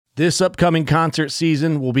This upcoming concert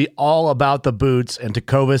season will be all about the boots, and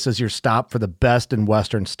Tecovas is your stop for the best in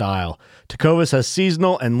Western style. Tecovas has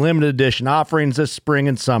seasonal and limited edition offerings this spring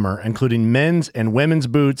and summer, including men's and women's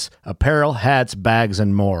boots, apparel, hats, bags,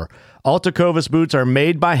 and more. All Tecovas boots are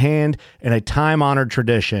made by hand in a time-honored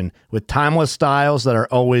tradition with timeless styles that are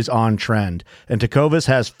always on trend. And Tecovas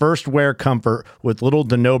has first wear comfort with little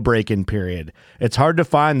to no break-in period. It's hard to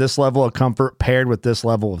find this level of comfort paired with this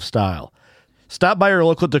level of style. Stop by your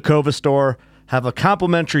local Tecovas store, have a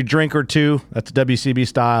complimentary drink or two, that's WCB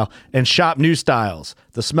style, and shop new styles.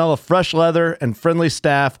 The smell of fresh leather and friendly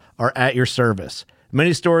staff are at your service.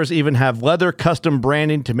 Many stores even have leather custom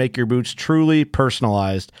branding to make your boots truly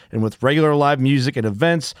personalized. And with regular live music and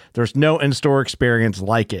events, there's no in-store experience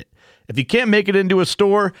like it. If you can't make it into a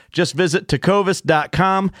store, just visit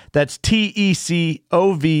tecovas.com. That's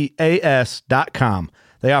TECOVAS.com.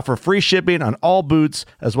 They offer free shipping on all boots,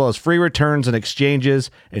 as well as free returns and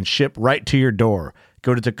exchanges, and ship right to your door.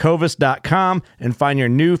 Go to tecovas.com and find your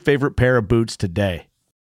new favorite pair of boots today.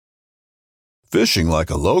 Fishing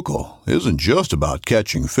like a local isn't just about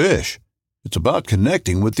catching fish. It's about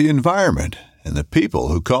connecting with the environment and the people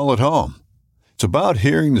who call it home. It's about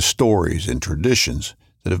hearing the stories and traditions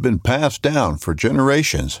that have been passed down for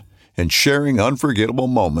generations and sharing unforgettable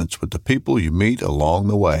moments with the people you meet along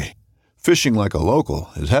the way. Fishing like a local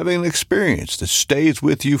is having an experience that stays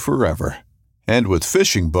with you forever. And with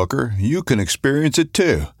Fishing Booker, you can experience it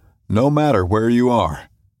too, no matter where you are.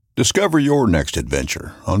 Discover your next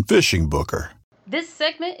adventure on Fishing Booker. This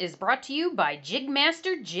segment is brought to you by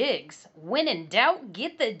Jigmaster Jigs. When in doubt,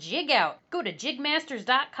 get the jig out. Go to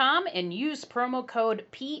jigmasters.com and use promo code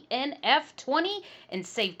PNF20 and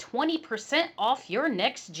save 20% off your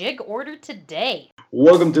next jig order today.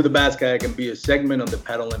 Welcome to the Bass Kayak and Beer segment on the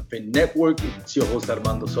Paddle and Fin Network. It's your host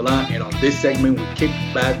Armando Sola, and on this segment we kick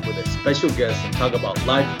back with a special guest and talk about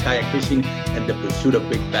life, kayak fishing, and the pursuit of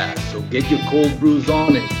big bass. So get your cold brews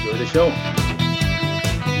on and enjoy the show.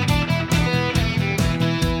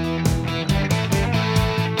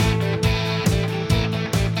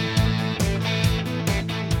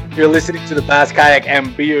 You're listening to the Bass Kayak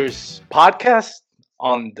and Beers podcast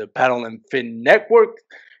on the Paddle and Fin Network.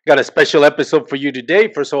 Got a special episode for you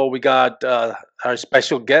today. First of all, we got our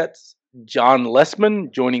special guest, John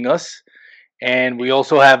Lessman, joining us. And we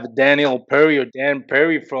also have Daniel Perry, or Dan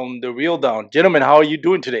Perry, from The Reel Down. Gentlemen, how are you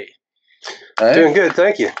doing today? Hey. Doing good,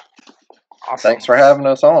 thank you. Awesome. Thanks for having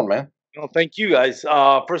us on, man. Well, thank you, guys.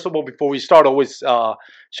 First of all, before we start, always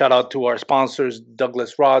shout out to our sponsors,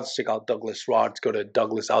 Douglas Rods. Check out Douglas Rods. Go to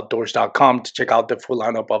douglasoutdoors.com to check out the full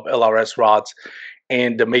lineup of LRS rods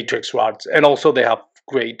and the Matrix rods. And also, they have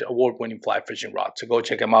great award-winning fly fishing rods. So go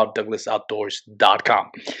check them out,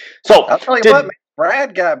 douglasoutdoors.com. So I'll tell you what,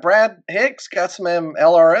 man, Brad Hicks got some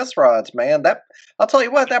LRS rods, man. I'll tell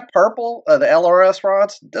you what, that purple, the LRS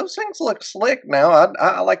rods, those things look slick now.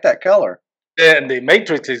 I like that color. And the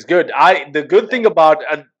Matrix is good. The good thing about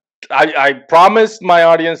I promised my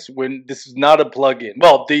audience when this is not a plug-in.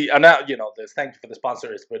 Well, thank you for the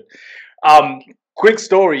sponsors, but quick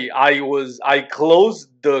story. I closed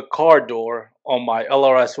the car door on my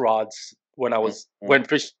LRS rods when I went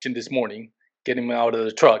fishing this morning, getting them out of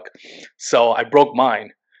the truck. So I broke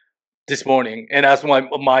mine this morning, and that's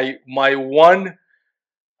my one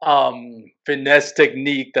finesse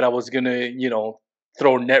technique that I was gonna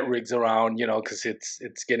throw net rigs around, because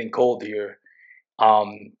it's getting cold here. So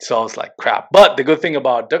I was like, crap. But the good thing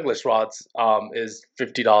about Douglas rods is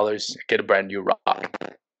 $50, get a brand new rod.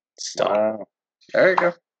 So wow. There you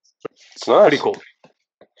go. It's nice. Pretty cool.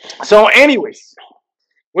 So anyways,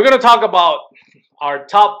 we're going to talk about our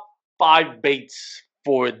top 5 baits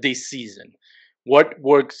for this season. What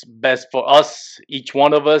works best for us, each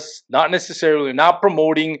one of us, not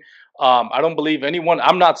promoting. I don't believe anyone.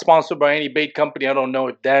 I'm not sponsored by any bait company. I don't know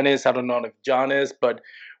if Dan is. I don't know if John is. But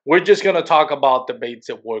we're just going to talk about the baits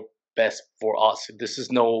that work best for us. This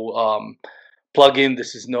is no plug-in.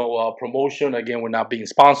 This is no promotion. Again, we're not being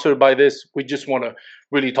sponsored by this. We just want to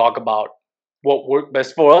really talk about what worked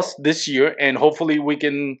best for us this year. And hopefully we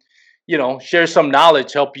can, share some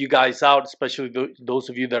knowledge, help you guys out, especially those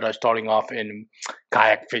of you that are starting off in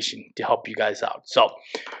kayak fishing, to help you guys out. So,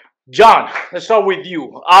 John, let's start with you.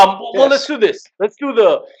 Well, let's do this. Let's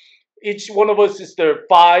do each one of us is their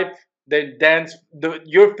 5, then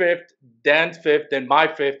your 5th, Dan's 5th, then my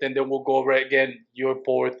 5th, and then we'll go over again, your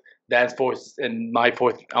 4th, Dan's 4th, and my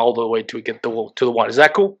 4th, all the way to get to the 1. Is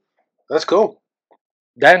that cool? That's cool.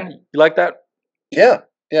 Dan, you like that? Yeah,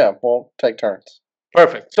 we'll take turns.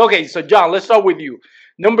 Perfect. So, okay, so John, let's start with you.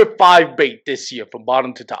 Number 5 bait this year from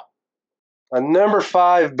bottom to top. A number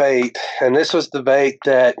 5 bait, and this was the bait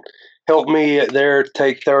that helped me there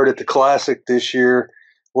take third at the Classic this year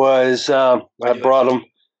was I brought him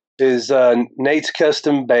is Nate's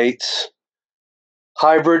Custom Baits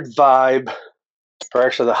Hybrid Vibe, or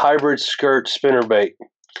actually the Hybrid Skirt Spinnerbait.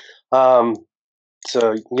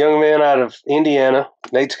 So young man out of Indiana,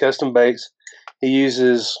 Nate's Custom Baits. He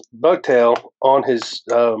uses bucktail on his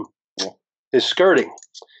skirting,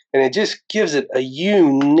 and it just gives it a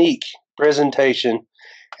unique presentation.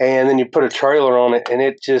 And then you put a trailer on it, and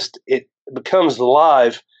it becomes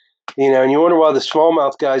live, And you wonder why the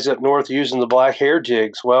smallmouth guys up north are using the black hair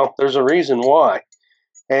jigs. Well, there's a reason why.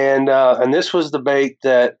 And this was the bait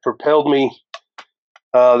that propelled me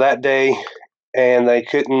that day, and they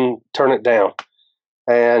couldn't turn it down.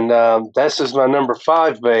 And this is my number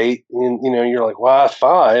 5 bait. And, you're like, why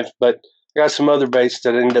 5? But I got some other baits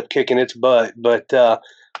that ended up kicking its butt. But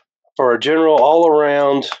for a general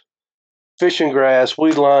all-around fishing grass,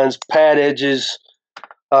 weed lines, pad edges,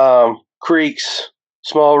 creeks,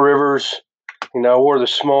 small rivers, I wore the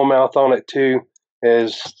smallmouth on it too,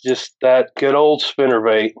 is just that good old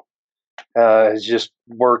spinnerbait has just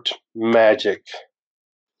worked magic.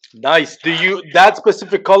 Nice. Do you that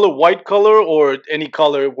specific color, white color, or any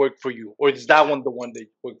color work for you, or is that one the one that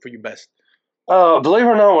worked for you best? Believe it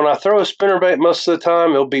or not, when I throw a spinnerbait, most of the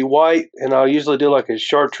time it'll be white, and I'll usually do like a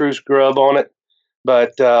chartreuse grub on it.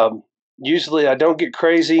 But usually I don't get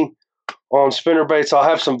crazy on spinnerbaits. I'll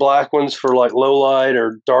have some black ones for like low light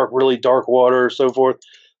or really dark water or so forth.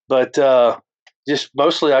 But just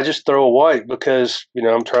mostly I just throw a white because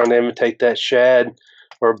I'm trying to imitate that shad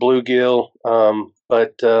or bluegill.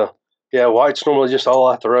 But white's normally just all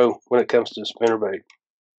I throw when it comes to spinnerbait.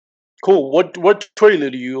 Cool. What trailer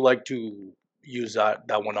do you like to use that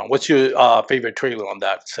one on? What's your favorite trailer on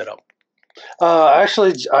that setup?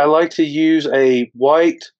 Actually, I like to use a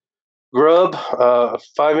white grub,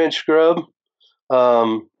 5-inch grub,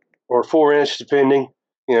 or 4-inch, depending.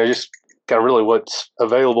 Just kind of really what's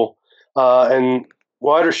available. And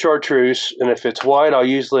white or chartreuse. And if it's white, I'll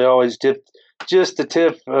usually always dip just the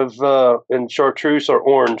tip of in chartreuse or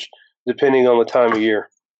orange, depending on the time of year.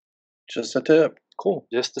 Just a tip. Cool.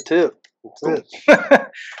 Just the tip. That's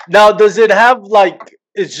it. Now, does it have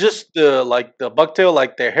it's just the bucktail,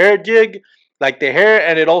 like the hair jig, like the hair,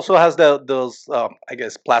 and it also has those I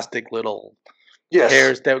guess plastic little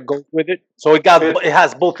hairs that go with it. So it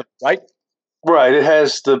has both of them, right? Right. It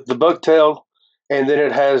has the bucktail, and then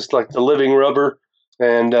it has like the living rubber,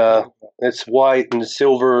 and it's white and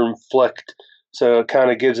silver and flecked, so it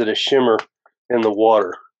kind of gives it a shimmer in the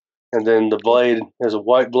water. And then the blade has a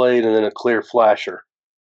white blade and then a clear flasher.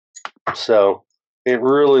 So it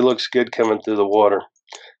really looks good coming through the water.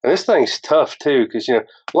 And this thing's tough too, because a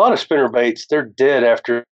lot of spinnerbaits, they're dead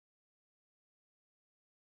after.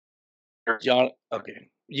 John, okay,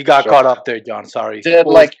 you got caught up there, John. Sorry. Dead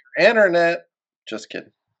like your internet. Just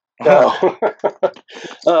kidding. No. What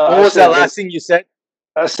was that last thing you said?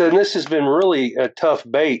 I said this has been really a tough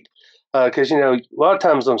bait because a lot of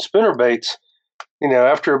times on spinnerbaits,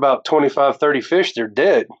 after about 25, 30 fish, they're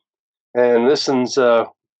dead. And this one's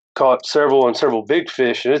caught several big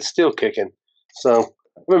fish, and it's still kicking. So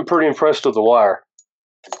I've been pretty impressed with the wire.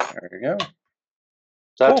 There you go.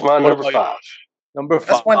 That's my number 5. Number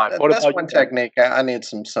 5. That's one technique I need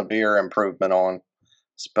some severe improvement on,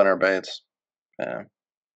 spinnerbaits. Yeah.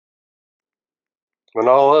 When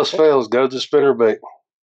all else fails, go to spinnerbait.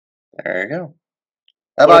 There you go.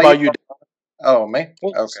 What about you? Oh, me?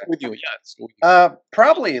 Okay. With you, yes.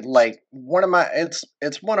 Probably like one of my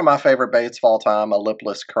it's one of my favorite baits of all time, a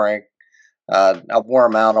lipless crank. I wore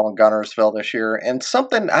them out on Gunnersville this year, and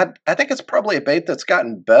something I think it's probably a bait that's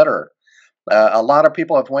gotten better. A lot of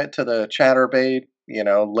people have went to the chatterbait,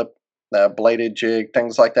 lip bladed jig,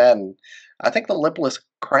 things like that, and I think the lipless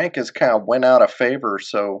crank has kind of went out of favor.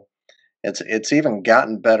 So it's even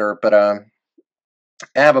gotten better. But I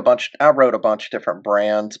wrote a bunch of different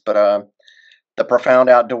brands, but the Profound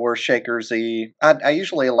Outdoors Shaker Z. I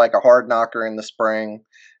usually like a hard knocker in the spring,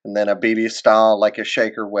 and then a BB style, like a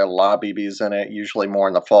shaker with a lot of BBs in it, usually more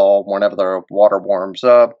in the fall, whenever the water warms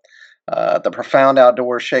up. The Profound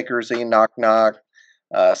Outdoors Shaker Z Knock Knock,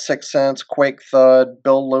 6 Sense, Quake Thud,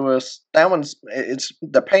 Bill Lewis. That one's,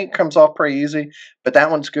 the paint comes off pretty easy, but that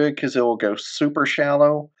one's good because it will go super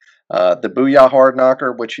shallow. The Booyah Hard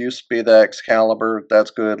Knocker, which used to be the Excalibur, that's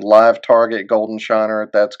good. Live Target Golden Shiner,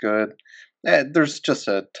 that's good. There's just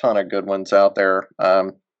a ton of good ones out there.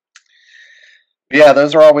 Yeah,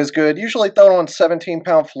 those are always good. Usually thrown on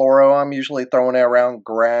 17-pound fluoro. I'm usually throwing it around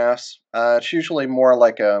grass. It's usually more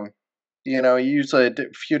like you use a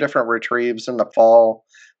few different retrieves in the fall.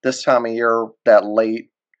 This time of year, that late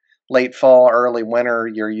late fall, early winter,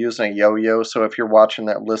 you're using a yo-yo. So if you're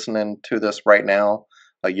listening to this right now,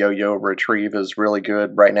 a yo-yo retrieve is really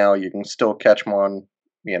good. Right now, you can still catch them on,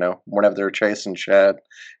 whenever they're chasing shad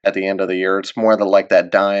at the end of the year. It's more like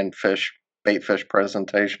that dying fish, bait fish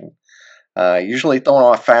presentation. Usually throwing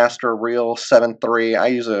off faster reel, 7.3. I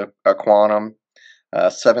use a Quantum,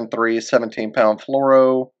 7.3, 17-pound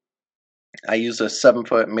fluoro. I use a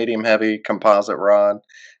 7-foot medium heavy composite rod.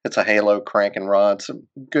 It's a Halo cranking rod. It's a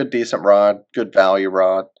good, decent rod, good value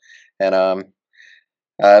rod. And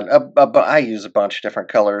I use a bunch of different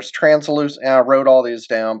colors. Translucent, I wrote all these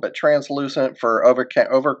down, but translucent for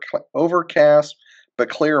overcast but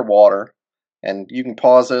clear water. And you can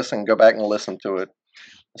pause this and go back and listen to it.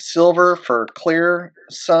 Silver for clear,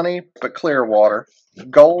 sunny, but clear water.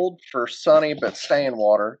 Gold for sunny, but staying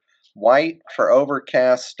water. White for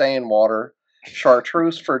overcast, staying water.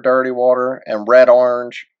 Chartreuse for dirty water. And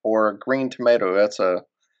red-orange or green tomato. That's a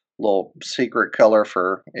little secret color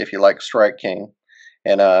for if you like Strike King.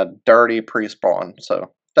 And dirty pre-spawn.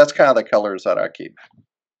 So that's kind of the colors that I keep.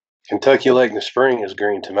 Kentucky Lake in the spring is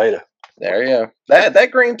green tomato. There you go.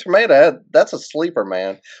 That green tomato, that's a sleeper,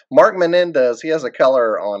 man. Mark Menendez, he has a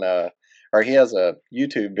color on he has a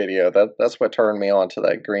YouTube video. That's what turned me on to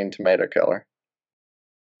that green tomato color.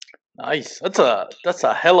 Nice. That's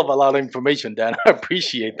a hell of a lot of information, Dan. I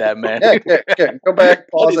appreciate that, man. Yeah, go back,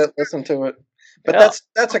 pause it, listen to it. But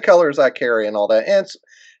that's the colors I carry and all that. And it's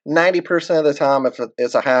 90% of the time if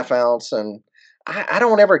it's a half ounce, and I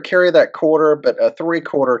don't ever carry that quarter, but a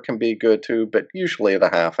 3/4 can be good too, but usually the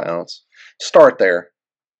half ounce. Start there.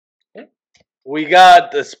 We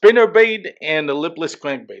got the spinner bait and the lipless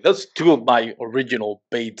crankbait. Those two of my original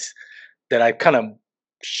baits that I kind of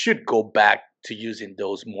should go back to using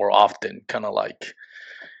those more often, kind of like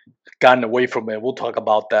gotten away from it. We'll talk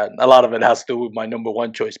about that. A lot of it has to do with my number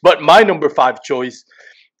 1 choice. But my number 5 choice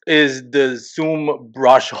is the Zoom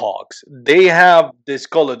Brush Hogs. They have this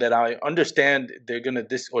color that I understand they're gonna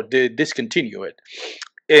discontinue it,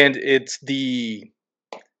 and it's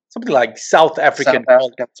something like South African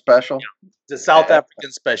special. Yeah, the South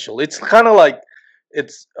African special. It's kind of like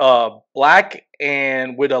it's black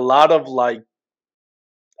and with a lot of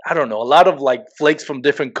flakes from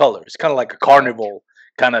different colors, kind of like a carnival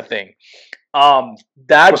kind of thing.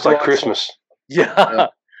 That's like Christmas. Yeah.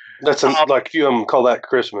 That's like you call that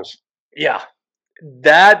Christmas. Yeah,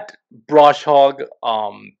 that brush hog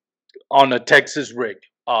on a Texas rig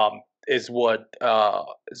is what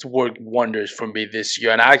has worked wonders for me this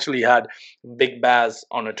year. And I actually had big bass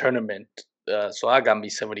on a tournament, so that got me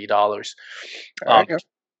 $70.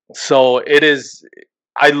 So it is.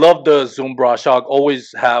 I love the Zoom brush hog.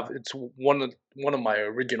 Always have. It's one of my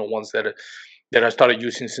original ones that I started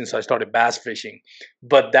using since I started bass fishing.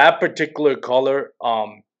 But that particular color,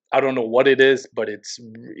 I don't know what it is, but it's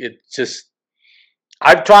just.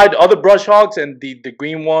 I've tried other brush hogs and the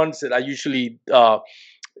green ones that I usually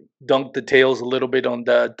dunk the tails a little bit on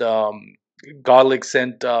that garlic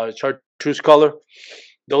scent chartreuse color.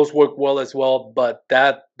 Those work well as well, but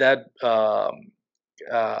that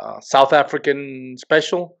South African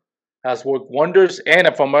special has worked wonders. And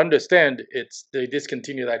if I understand, they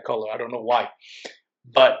discontinued that color. I don't know why,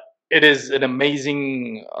 but it is an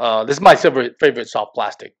amazing. This is my favorite soft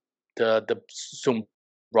plastic. The Zoom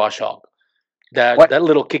brush hog. That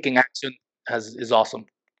little kicking action is awesome.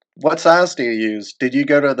 What size do you use? Did you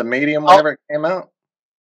go to the medium whenever it came out?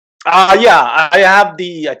 Yeah, I have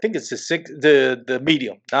I think it's the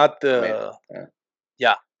medium, not the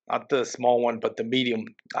not the small one, but the medium.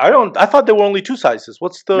 I thought there were only 2 sizes.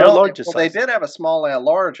 What's the largest size? They did have a small and a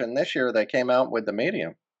large, and this year they came out with the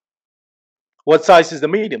medium. What size is the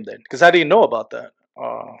medium then? Because I didn't know about that.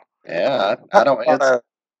 Yeah, I don't.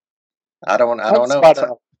 I don't know. I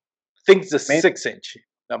think it's a 6-inch.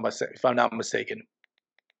 If I'm not mistaken,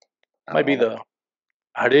 might be the.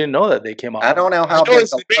 I didn't know that they came out. I don't know how big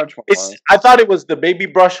the large one was. I thought it was the baby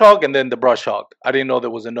brush hog and then the brush hog. I didn't know there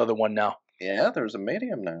was another one now. Yeah, there's a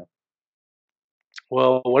medium now.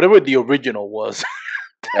 Well, whatever the original was,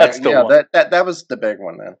 that's the one. That was the big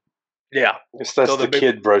one then. Yeah, that's the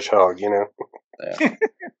kid brush hog, Yeah.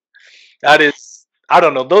 That is. I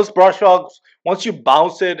don't know, those brush hogs. Once you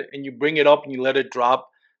bounce it and you bring it up and you let it drop,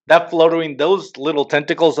 that fluttering, those little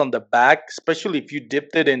tentacles on the back, especially if you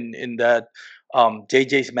dipped it in that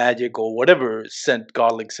JJ's Magic or whatever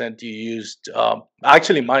garlic scent you used.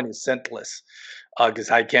 Actually, mine is scentless because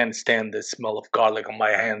I can't stand the smell of garlic on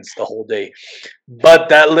my hands the whole day. But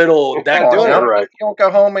you don't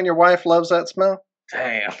go home and your wife loves that smell?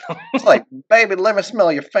 Damn. It's like, baby, let me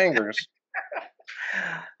smell your fingers.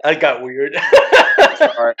 I got weird.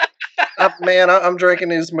 Sorry. Man, I'm drinking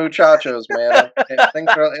these muchachos, man.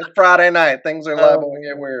 It's Friday night. Things are liable to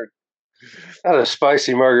get weird. I had a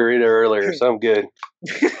spicy margarita earlier, so I'm good.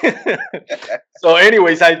 So,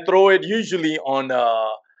 anyways, I throw it usually on,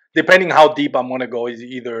 depending how deep I'm gonna go, is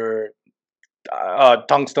either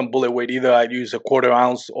tungsten bullet weight. Either I use a 1/4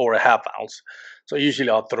 ounce or a 1/2 ounce. So usually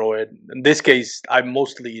I'll throw it. In this case, I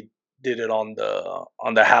mostly did it on the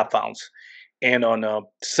 1/2 ounce and on a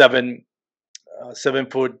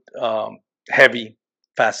 7-foot heavy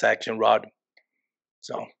fast action rod.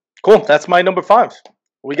 So cool. That's my number 5.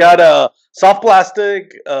 We got a soft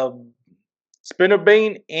plastic,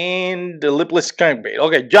 spinnerbait, and the lipless crankbait.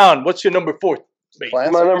 Okay, John, what's your number 4 bait?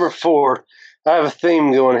 Classics. My number 4. I have a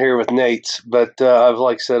theme going here with Nate's, but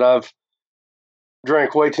like I said, I've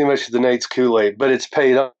drank way too much of the Nate's Kool-Aid, but it's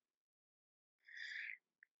paid off.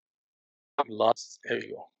 There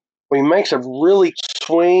you go. He makes a really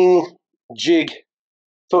swing jig,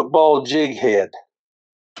 football jig head,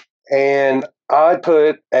 and I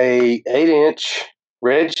put a 8-inch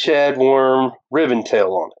red shadworm ribbon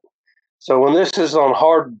tail on it. So when this is on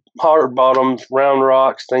hard bottoms, round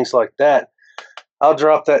rocks, things like that, I'll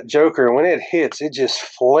drop that joker, and when it hits, it just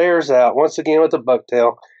flares out once again with the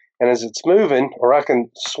bucktail. And as it's moving, or I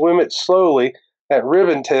can swim it slowly, that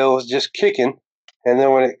ribbon tail is just kicking. And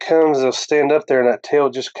then when it comes, it'll stand up there, and that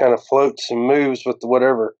tail just kind of floats and moves with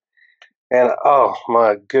whatever. And oh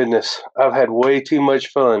my goodness, I've had way too much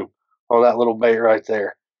fun on that little bait right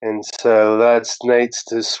there. And so that's Nate's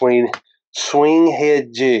the swing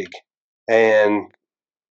head jig, and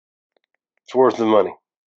it's worth the money.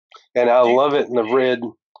 And I love it in the red,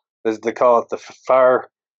 as they call it, the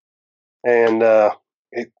fire. And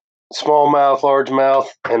small mouth, large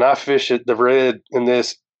mouth, and I fish it the red in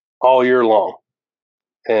this all year long,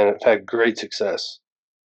 and I've had great success.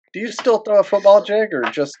 Do you still throw a football jig, or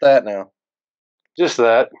just that now? Just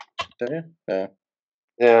that. Do you? Yeah.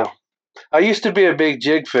 Yeah. I used to be a big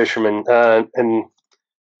jig fisherman, and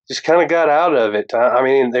just kind of got out of it. I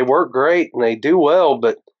mean, they work great and they do well,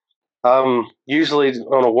 but usually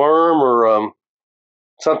on a worm or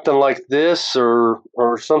something like this or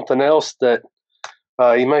something else that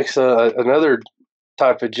he makes another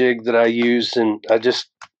type of jig that I use, and I just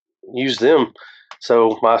use them.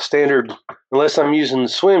 So my standard, unless I'm using the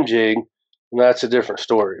swim jig, that's a different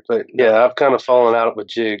story. But yeah, I've kind of fallen out with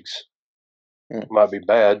jigs. Might be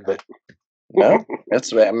bad, but no,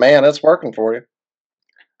 it's working for you.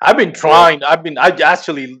 I've been trying. I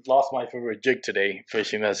actually lost my favorite jig today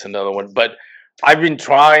fishing. That's another one. But I've been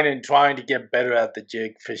trying to get better at the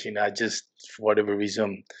jig fishing. I just, for whatever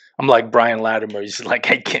reason, I'm like Brian Latimer. He's like,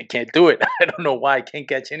 I can't do it. I don't know why I can't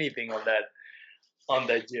catch anything on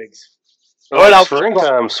that jigs. Well,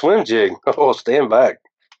 springtime swim jig. Oh, stand back.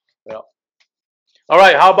 Yeah. All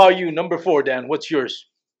right. How about you? Number 4, Dan. What's yours?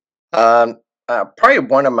 Probably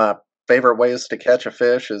one of my favorite ways to catch a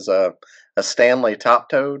fish is a Stanley top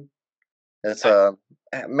toad. It's a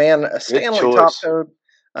Stanley top toad.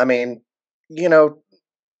 I mean, you know,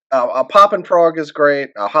 a popping frog is great.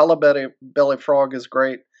 A hollow belly frog is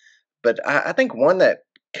great. But I think one that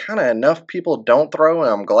kind of enough people don't throw, and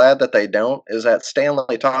I'm glad that they don't, is that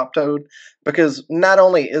Stanley top toad. Because not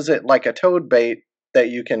only is it like a toad bait that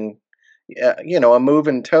you can, a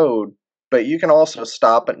moving toad, but you can also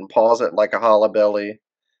stop it and pause it like a hollow belly.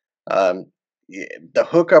 The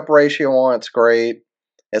hookup ratio on it's great.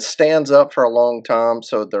 It stands up for a long time,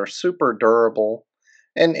 so they're super durable.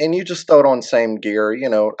 And you just throw it on same gear. You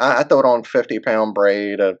know, I throw it on 50-pound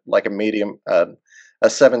braid, like a medium, a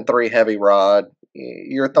 7.3 heavy rod.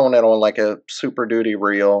 You're throwing it on like a Super Duty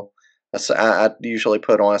reel. I usually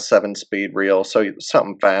put on a 7-speed reel, so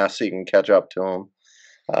something fast so you can catch up to them.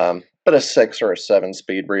 But a 6 or a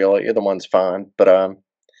 7-speed reel, either one's fine. But a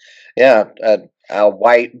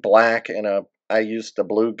white, black, and I used the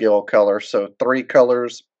bluegill color, so 3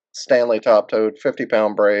 colors: Stanley top toad,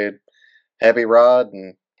 50-pound braid, heavy rod,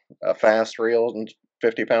 and a fast reel and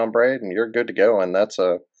 50-pound braid, and you're good to go. And that's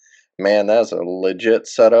a legit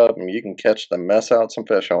setup, and you can catch the mess out some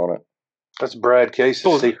fish on it. That's Brad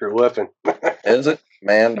Case's secret weapon. Is it?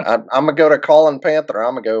 Man, I'm gonna go to Calling Panther.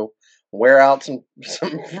 I'm gonna go wear out some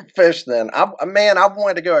fish. Then I've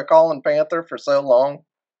wanted to go to Calling Panther for so long.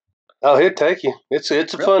 Oh, he'll take you. It's a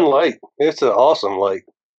fun lake. It's an awesome lake.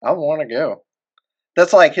 I want to go.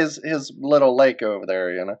 That's like his little lake over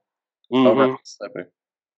there, you know. Over in Mississippi.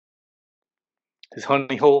 His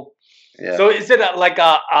honey hole. Yeah. So is it like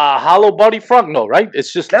a hollow body frog? No, right?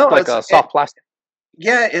 It's just like a soft plastic.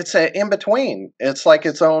 Yeah, it's in between. It's like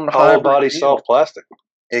its own hollow body soft plastic.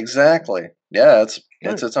 Exactly. Yeah, it's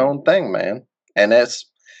its own thing, man. And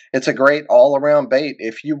It's a great all-around bait.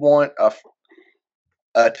 If you want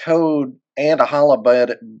a toad and a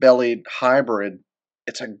hollow-bellied hybrid,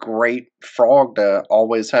 it's a great frog to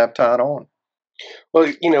always have tied on. Well,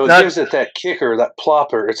 it gives it that kicker, that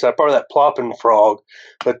plopper. It's that part of that plopping frog.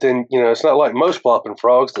 But then, it's not like most plopping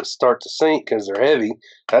frogs that start to sink because they're heavy.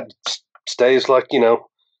 That stays like, their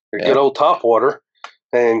good old top water.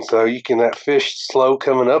 And so that fish slow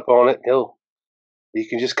coming up on it, you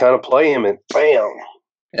can just kind of play him and bam.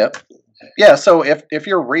 Yep. Yeah, so if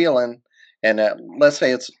you're reeling and let's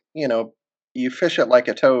say it's, you fish it like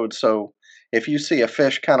a toad, so if you see a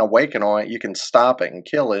fish kind of waking on it, you can stop it and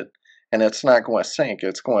kill it, and it's not going to sink.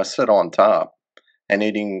 It's going to sit on top, and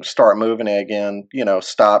then you can start moving it again,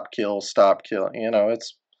 stop, kill.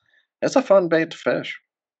 It's a fun bait to fish,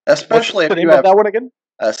 especially if you have that one again?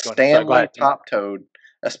 A Stanley top toad.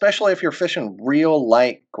 Especially if you're fishing real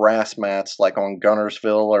light grass mats like on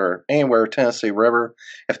Gunnersville or anywhere Tennessee River.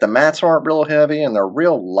 If the mats aren't real heavy and they're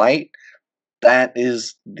real light, that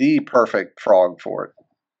is the perfect frog for it.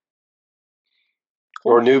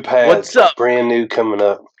 Or new pads. What's up? Brand new coming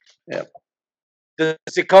up. Yep. Does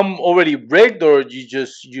it come already rigged, or you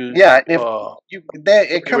just use? Yeah,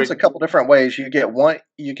 it comes a couple different ways. You get one.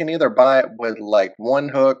 You can either buy it with like one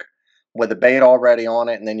hook with a bait already on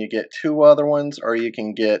it, and then you get two other ones, or you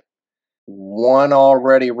can get one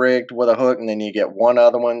already rigged with a hook, and then you get one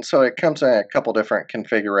other one. So it comes in a couple different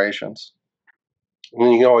configurations.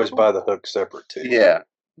 And you can always buy the hook separate too. Yeah,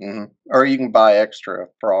 or you can buy extra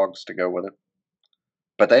frogs to go with it.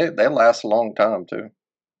 But they last a long time too.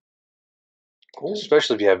 Cool.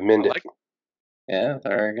 Especially if you have Mended. Yeah,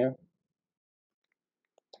 there you go.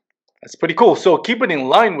 That's pretty cool. So keeping in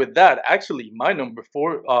line with that, actually, my number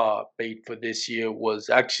 4 bait for this year was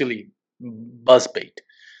actually buzzbait.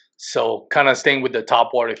 So kind of staying with the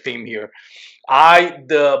top water theme here.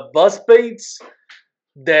 The buzzbaits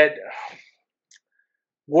that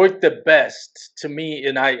work the best to me,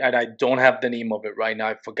 and I don't have the name of it right now.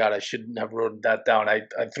 I forgot. I shouldn't have wrote that down. I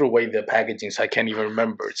threw away the packaging, so I can't even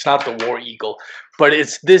remember. It's not the War Eagle, but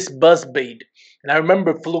it's this buzzbait. And I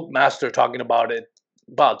remember Fluke Master talking about it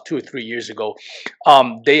about 2 or 3 years ago.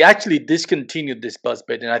 They actually discontinued this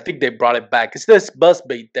buzzbait, and I think they brought it back. It's this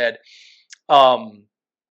buzzbait that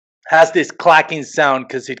has this clacking sound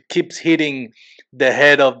because it keeps hitting the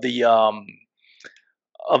head of the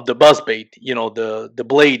buzzbait. The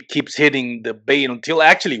blade keeps hitting the bait until it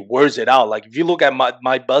actually wears it out. Like if you look at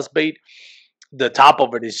my buzzbait, the top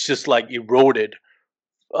of it is just like eroded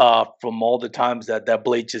from all the times that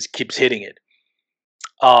blade just keeps hitting it.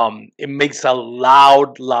 It makes a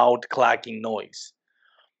loud clacking noise.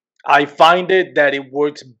 I find it that it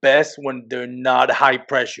works best when they're not high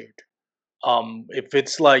pressured. If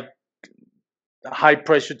it's like a high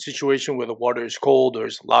pressured situation where the water is cold, or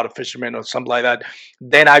there's a lot of fishermen or something like that,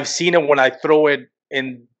 then I've seen it when I throw it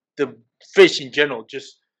in the fish in general,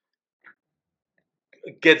 just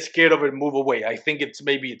get scared of it and move away. I think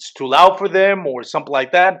maybe it's too loud for them or something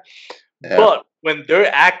like that. Yeah. But when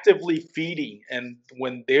they're actively feeding and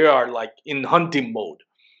when they are like in hunting mode,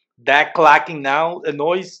 that clacking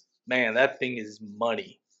noise, man, that thing is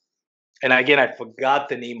money. And again, I forgot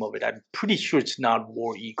the name of it. I'm pretty sure it's not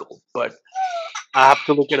War Eagle, but I have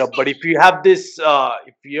to look it up. But if you have this,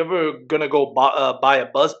 if you're ever gonna go buy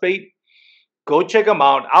a buzzbait, go check them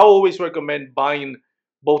out. I always recommend buying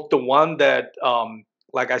both the one that,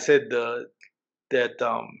 like I said,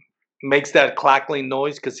 that makes that clackling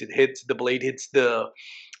noise because the blade hits the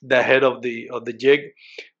head of the jig,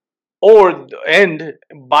 and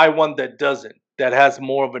buy one that doesn't, that has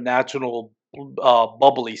more of a natural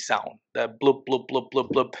bubbly sound, that bloop bloop bloop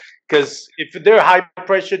bloop bloop. Because if they're high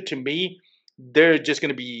pressure, to me, they're just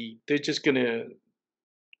gonna be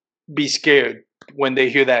scared when they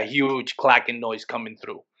hear that huge clacking noise coming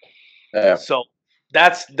through. Yeah. So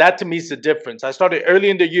that to me is the difference. I started early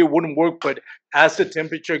in the year, wouldn't work, but as the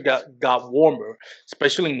temperature got warmer,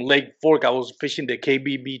 especially in Lake Fork, I was fishing the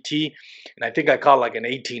KBBT, and I think I caught like an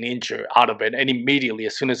 18-incher out of it, and immediately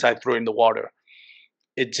as soon as I threw it in the water,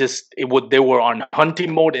 they were on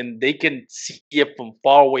hunting mode, and they can see it from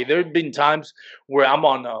far away. There have been times where I'm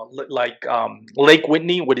on Lake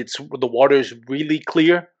Whitney, where the water is really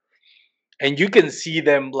clear, and you can see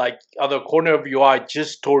them like out the corner of your eye,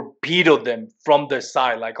 just torpedo them from the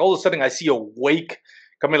side. Like all of a sudden I see a wake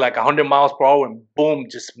coming like 100 miles per hour, and boom,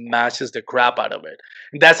 just smashes the crap out of it.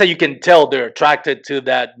 And that's how you can tell they're attracted to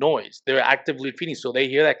that noise. They're actively feeding, so they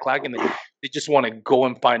hear that clack and they just want to go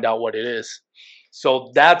and find out what it is.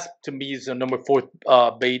 So that's, to me, is the number 4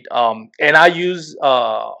 bait. And I use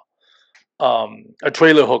a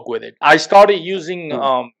trailer hook with it. I started using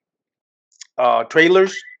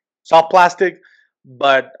trailers, soft plastic,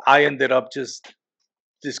 but I ended up just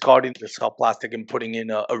discarding the soft plastic and putting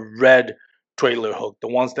in a red trailer hook, the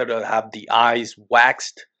ones that have the eyes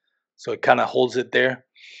waxed, so it kind of holds it there.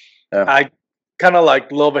 Yeah. I kind of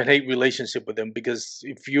like love and hate relationship with them, because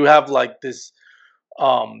if you have like this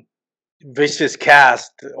um vicious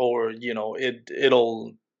cast, or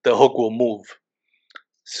it'll the hook will move.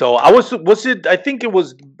 So was it I think it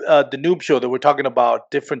was the Noob Show that we're talking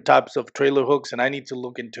about different types of trailer hooks, and I need to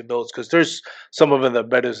look into those because there's some of them that are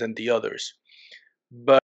better than the others.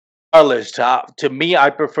 But regardless, to me,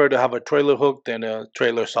 I prefer to have a trailer hook than a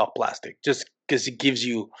trailer soft plastic, just because it gives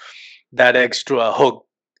you that extra hook.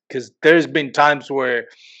 Because there's been times where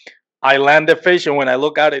I land the fish, and when I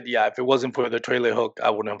look at it, yeah, if it wasn't for the trailer hook,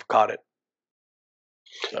 I wouldn't have caught it.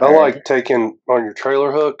 I like taking on your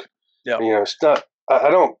trailer hook. Yeah. It's not. I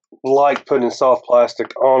don't like putting soft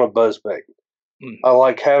plastic on a buzzbait. Mm. I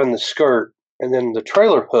like having the skirt and then the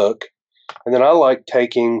trailer hook, and then I like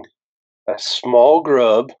taking a small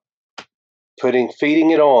grub,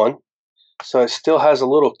 feeding it on, so it still has a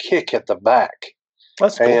little kick at the back.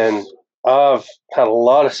 That's cool. And I've had a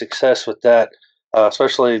lot of success with that,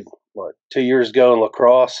 especially 2 years ago in La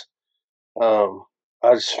Crosse.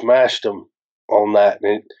 I smashed them on that,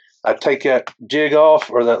 and I take that jig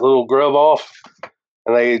off or that little grub off,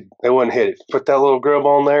 and they wouldn't hit it. Put that little grub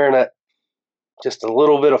on there, and that just a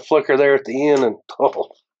little bit of flicker there at the end, and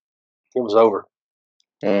it was over.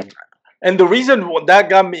 And the reason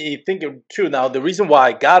that got me thinking too, now the reason why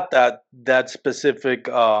I got that specific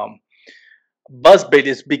buzzbait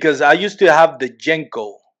is because I used to have the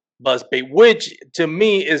Jenko buzzbait, which to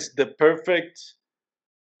me is the perfect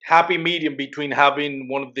happy medium between having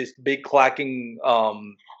one of these big clacking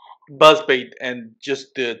buzzbait and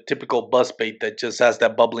just the typical buzzbait that just has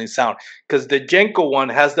that bubbling sound. Because the Jenko one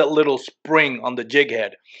has that little spring on the jig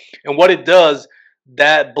head, and what it does,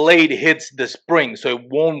 that blade hits the spring, so it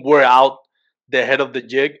won't wear out the head of the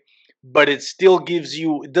jig, but it still gives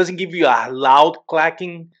you. It doesn't give you a loud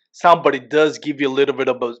clacking sound, but it does give you a little bit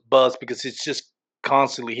of a buzz because it's just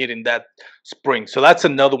constantly hitting that spring. So that's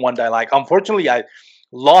another one that I like. Unfortunately, I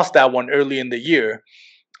lost that one early in the year.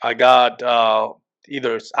 I got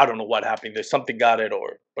either, I don't know what happened. There's something got it,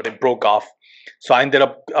 but it broke off. So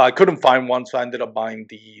I couldn't find one, so I ended up buying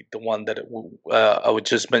the one that I was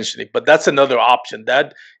just mentioning. But that's another option.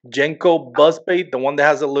 That Jenko buzzbait, the one that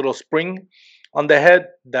has a little spring on the head,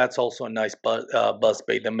 that's also a nice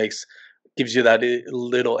buzzbait that gives you that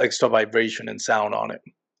little extra vibration and sound on it.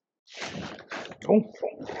 Cool.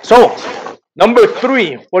 So number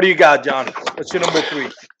 3, what do you got, John? What's your number 3?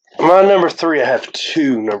 My number 3, I have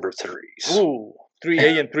 2 number 3s. Ooh,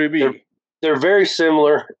 3A and 3B. They're very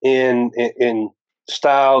similar in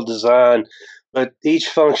style, design, but each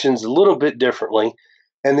functions a little bit differently.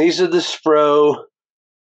 And these are the Spro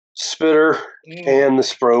Spitter and the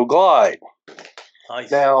Spro Glide. Nice.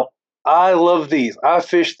 Now, I love these. I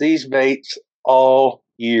fish these baits all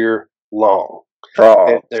year long.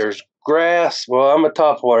 If there's grass, well, I'm a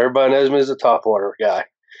topwater. Everybody knows me as a topwater guy.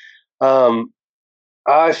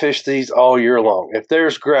 I fish these all year long. If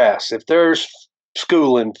there's grass, if there's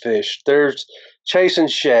schooling fish, there's chasing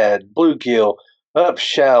shad, bluegill, up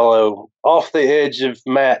shallow, off the edge of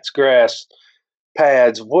mats, grass,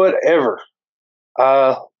 pads, whatever,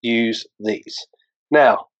 I use these.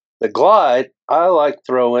 Now, the Glide, I like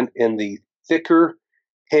throwing in the thicker,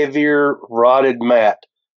 heavier, rotted mat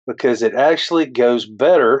because it actually goes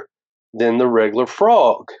better than the regular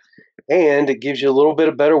frog. And it gives you a little bit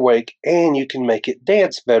of better wake, and you can make it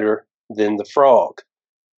dance better than the frog.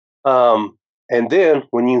 And then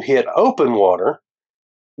when you hit open water,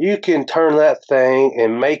 you can turn that thing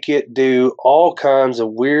and make it do all kinds of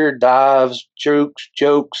weird dives,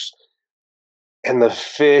 jokes, and the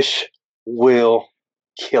fish will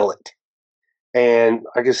kill it. And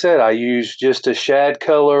like I said, I use just a shad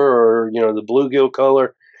color or the bluegill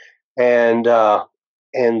color, and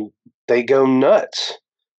they go nuts.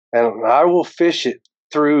 And I will fish it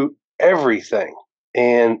through everything,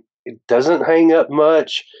 and it doesn't hang up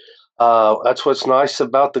much. That's what's nice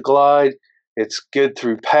about the Glide. It's good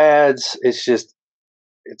through pads. It's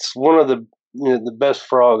one of the best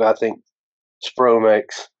frog I think Spro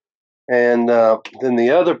makes. And then the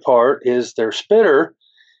other part is their Spitter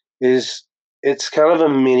it's kind of a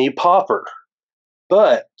mini popper.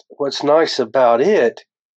 But what's nice about it,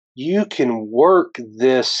 you can work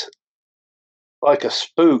this like a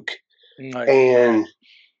spook and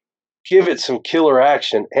give it some killer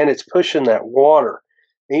action, and it's pushing that water.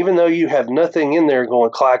 Even though you have nothing in there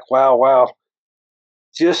going clack, wow, wow,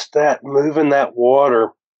 just that moving that water,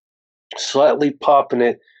 slightly popping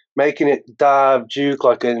it, making it dive, juke,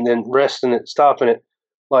 and then resting it, stopping it,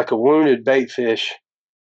 like a wounded bait fish.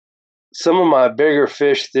 Some of my bigger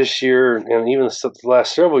fish this year, and even the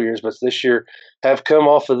last several years, but this year, have come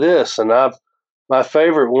off of this. And my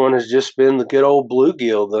favorite one has just been the good old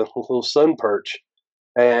bluegill, the little sun perch,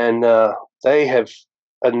 and they have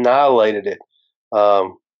annihilated it.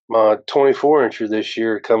 My 24-incher this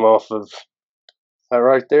year come off of that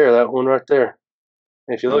right there, that one right there.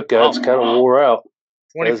 If you look at it, it's kind of wore out.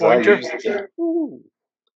 24-incher?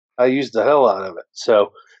 I used the hell out of it.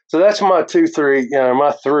 So that's my 2-3.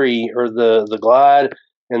 My 3 are the Glide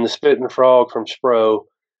and the Spitting Frog from Spro.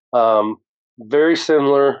 Very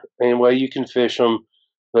similar in way you can fish them,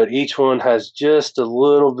 but each one has just a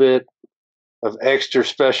little bit of extra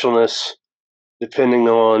specialness depending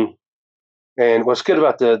on. And what's good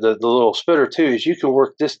about the little spitter too is you can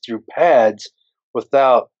work this through pads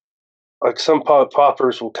without, like some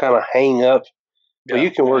poppers will kind of hang up. But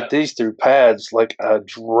you can work these through pads like a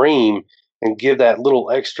dream and give that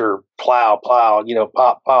little extra plow,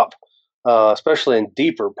 pop, especially in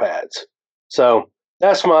deeper pads. So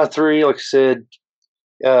that's my 3. Like I said,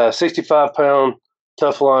 65-pound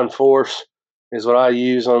Teflon Force is what I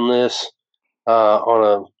use on this on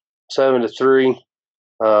a 7-3.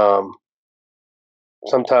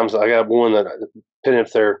 Sometimes I got one that, depending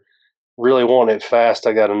if they're really wanting it fast,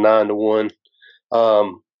 I got a 9-1.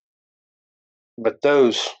 But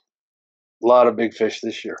those, a lot of big fish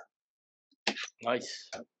this year. Nice.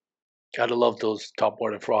 Gotta love those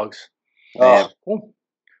topwater frogs. Yeah. Cool.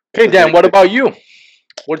 Okay, Dan, what about you?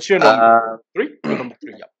 What's your number? 3? Number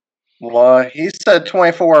 3, yeah. Well, he said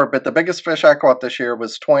 24, but the biggest fish I caught this year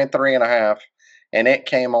was 23 and a half, and it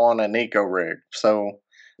came on a Nico rig. So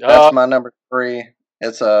that's my number 3.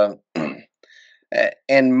 It's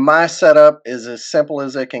and my setup is as simple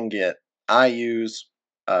as it can get. I use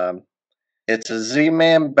it's a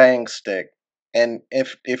Z-Man bang stick, and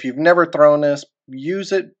if you've never thrown this,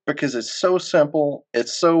 use it because it's so simple.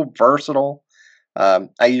 It's so versatile.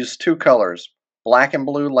 I use 2 colors, black and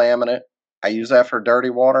blue laminate. I use that for dirty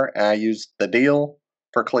water, and I use the deal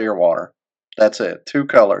for clear water. That's it, 2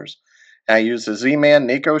 colors. And I use the Z-Man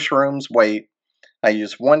Nico Shrooms weight. I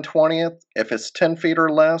use 1/20th if it's 10 feet or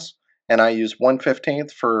less, and I use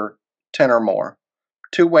 1/15th for 10 or more.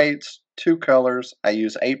 2 weights, 2 colors. I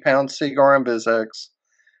use 8-pound Seaguar Invis-X.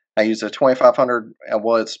 I use a 2500,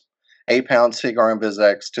 it's 8-pound Seaguar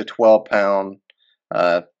Invis-X to 12-pound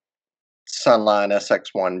Sunline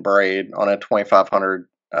SX1 braid on a 2500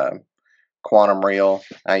 quantum reel.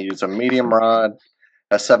 I use a medium rod,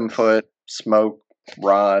 a 7-foot smoke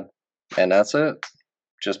rod, and that's it.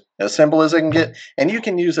 Just as simple as it can get. And you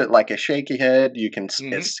can use it like a shaky head. You can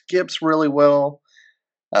It skips really well.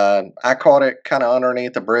 I caught it kind of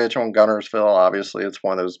underneath the bridge on Gunnersville. Obviously, it's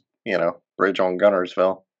one of those, bridge on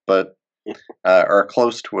Gunnersville, but or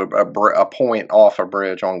close to a point off a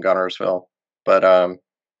bridge on Gunnersville. But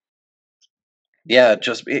yeah,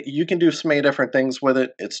 you can do so many different things with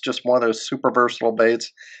it. It's just one of those super versatile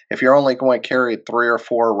baits. If you're only going to carry 3 or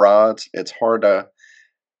 4 rods, it's hard to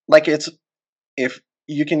if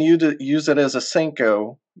you can use it as a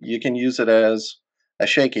Senko, you can use it as a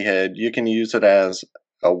shaky head, you can use it as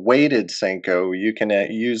a weighted Senko, you can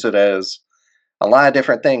use it as a lot of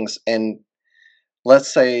different things. And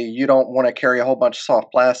let's say you don't want to carry a whole bunch of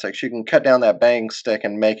soft plastics, you can cut down that bang stick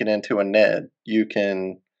and make it into a Ned. You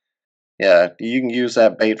can use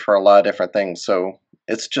that bait for a lot of different things. So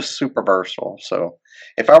it's just super versatile. So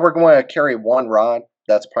if I were going to carry one rod,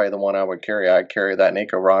 that's probably the one I would carry. I'd carry that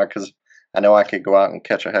Nico rod because I know I could go out and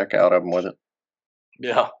catch a heck out of them with it.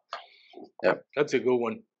 Yeah. Yep. That's a good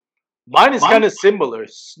one. Mine is kind of similar.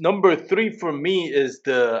 Number 3 for me is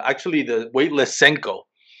the weightless Senko.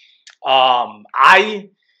 I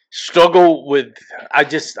struggle with, I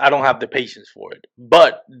don't have the patience for it.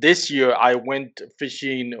 But this year I went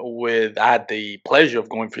fishing I had the pleasure of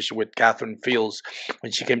going fishing with Catherine Fields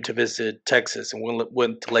when she came to visit Texas, and we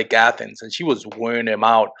went to Lake Athens, and she was wearing him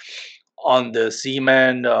out on the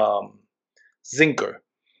Z-Man Zinker,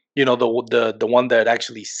 the one that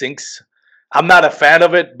actually sinks. I'm not a fan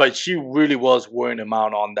of it, but she really was wearing him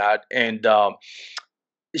out on that. And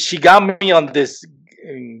she got me on this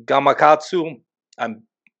Gamakatsu.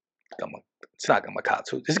 It's not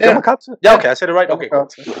Gamakatsu. Is it Gamakatsu? Yeah, okay, I said it right. Okay, cool.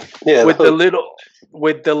 Yeah, with the little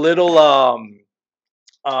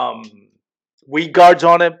weed guards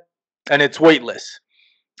on it, and it's weightless.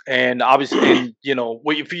 And obviously,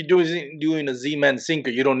 if you're doing a Z-Man sinker,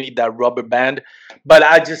 you don't need that rubber band. But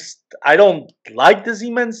I don't like the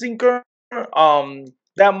Z-Man sinker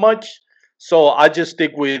that much, so I just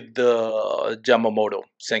stick with the Yamamoto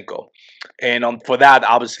Senko. And for that,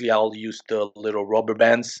 obviously, I'll use the little rubber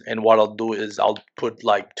bands. And what I'll do is I'll put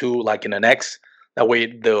like 2, like in an X, That way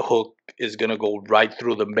the hook is gonna go right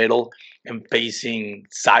through the middle and facing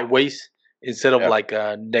sideways instead of Yeah. like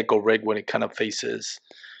a Neko rig when it kind of faces.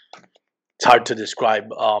 It's hard to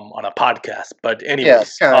describe on a podcast, but Yeah, anyways,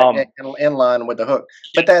 it's kind of in line with the hook.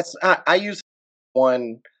 But I use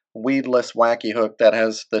one weedless wacky hook that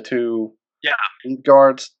has the two yeah, weed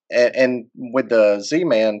guards, and with the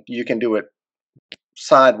Z-Man you can do it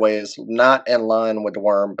sideways, not in line with the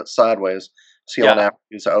worm, but sideways. So you don't yeah, have to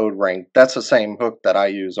use an O-ring. That's the same hook that I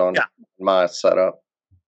use on yeah, my setup.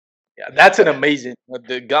 yeah. That's an amazing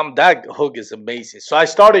the gum. That hook is amazing. So I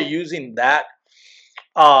started using that,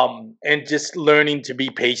 and just learning to be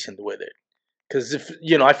patient with it. Because if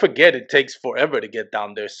I forget it takes forever to get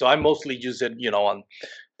down there. So I mostly use it, on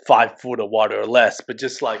 5 foot of water or less. But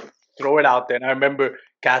just like throw it out there. And I remember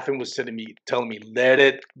Catherine was telling me, let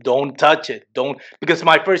it, don't touch it, don't. Because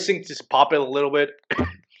my first thing just pop it a little bit.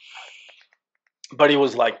 But he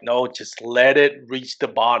was like, no, just let it reach the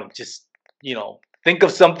bottom. Just think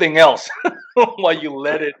of something else while you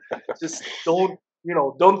let it. Just don't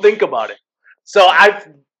think about it. So I've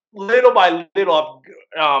little by little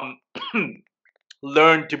I've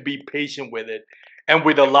learned to be patient with it, and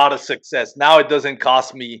with a lot of success. Now it doesn't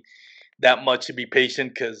cost me that much to be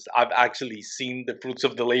patient because I've actually seen the fruits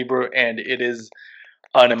of the labor, and it is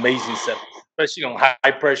an amazing setup, especially on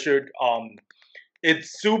high pressured.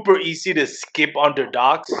 It's super easy to skip under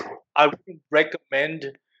docks. I would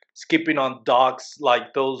recommend skipping on docks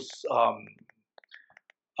like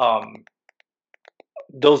um,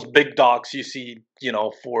 those big docks you see,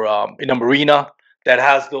 for in a marina that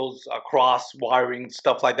has those cross wiring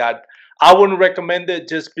stuff like that. I wouldn't recommend it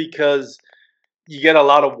just because you get a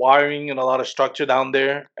lot of wiring and a lot of structure down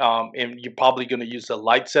there, and you're probably going to use a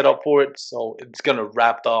light setup for it, so it's going to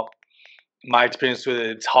wrap up. My experience with it,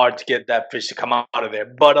 it's hard to get that fish to come out of there.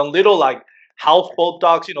 But on little like houseboat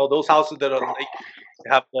docks, those houses that are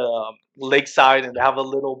have the lakeside and they have a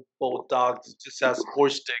little boat dock that just has 4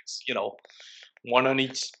 sticks, one on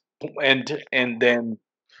each end, and then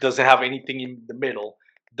doesn't have anything in the middle.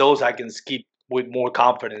 Those I can skip with more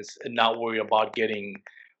confidence and not worry about getting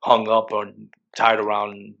hung up or tied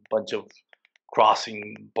around a bunch of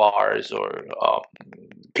crossing bars or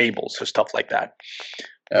cables or stuff like that.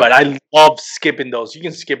 Yeah. But I love skipping those. You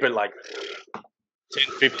can skip it like 10,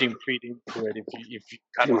 15 feet into it if you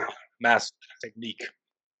kind of master the technique.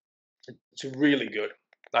 It's really good.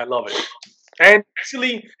 I love it. And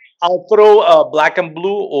actually, I'll throw black and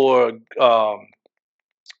blue or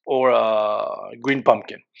green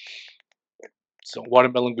pumpkin. So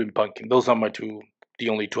watermelon, green pumpkin. Those are the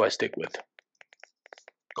only two I stick with.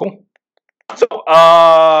 Cool. So,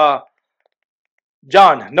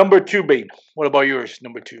 John, number 2 bait. What about yours?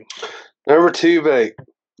 Number 2. Number 2 bait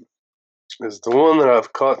is the one that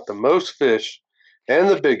I've caught the most fish and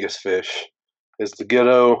the biggest fish. Is the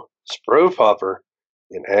ghetto Spro Popper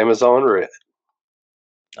in Amazon Red.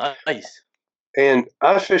 Nice. And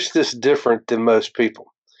I fish this different than most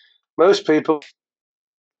people. Most people,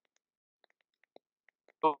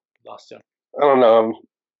 Lost him. I don't know.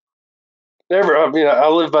 I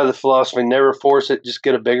live by the philosophy: never force it, just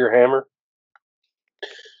get a bigger hammer.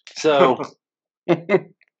 So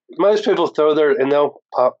most people throw their and they'll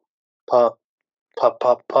pop, pop, pop,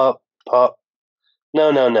 pop, pop, pop.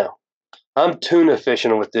 No. I'm tuna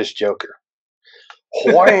fishing with this joker.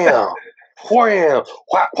 Wham, wham,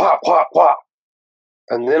 whap, whap, whap, whap.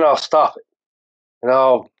 And then I'll stop it. And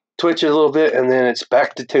I'll twitch it a little bit, and then it's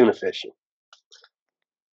back to tuna fishing.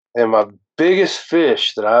 And my biggest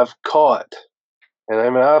fish that I've caught,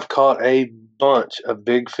 and I've caught a bunch of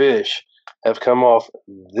big fish, have come off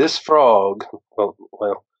this frog.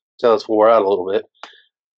 Well, tell us wore out a little bit.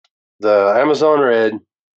 The Amazon Red,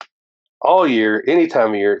 all year, any time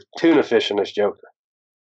of year, tuna fishing this joker.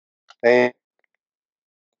 And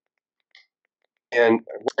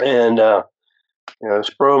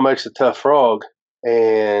Spro makes a tough frog.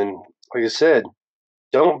 And like I said,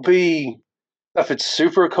 don't be, if it's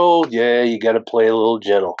super cold, yeah, you got to play a little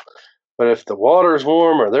gentle. But if the water's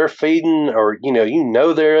warm or they're feeding or,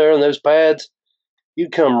 they're there in those pads, you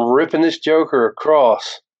come ripping this joker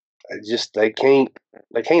across. They can't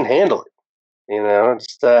handle it.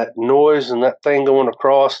 It's that noise and that thing going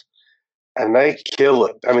across, and they kill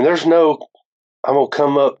it. I mean, there's no, I'm going to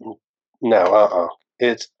come up. No,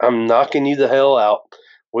 I'm knocking you the hell out.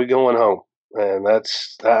 We're going home. And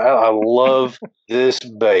I love this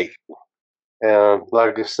bait. And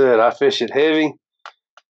like I said, I fish it heavy,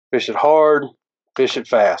 fish it hard, fish it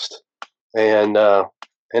fast. And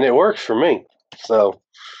it works for me. So,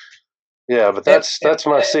 yeah, but that's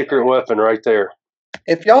my secret weapon right there.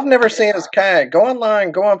 If y'all have never seen his kayak, go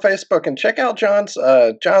online, go on Facebook, and check out John's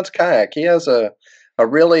kayak. He has a a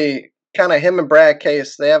really kind of him and Brad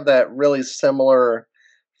Case. They have that really similar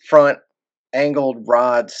front angled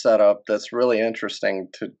rod setup that's really interesting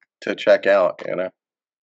to check out.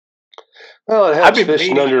 Well, it I've helps been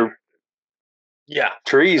fishing meaning- under Yeah.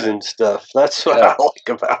 trees and stuff. That's what Yeah. I like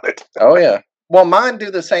about it. Oh yeah. Well, mine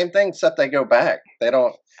do the same thing, except they go back. They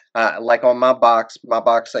don't like on my box. My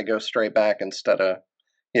box they go straight back instead of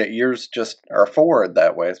yours just are forward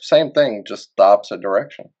that way. Same thing, just the opposite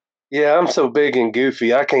direction. Yeah, I'm so big and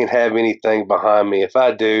goofy. I can't have anything behind me. If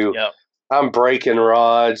I do, Yep. I'm breaking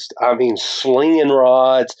rods. I mean, slinging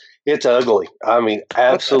rods. It's ugly. I mean,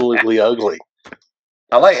 absolutely ugly.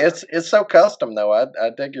 I like it's so custom though. I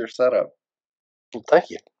dig your setup. Well, thank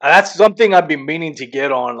you. That's something I've been meaning to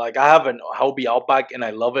get on. Like I have an Hobie Outback and I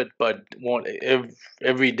love it, but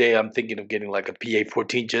every day I'm thinking of getting like a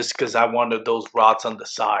PA-14 just because I wanted those rods on the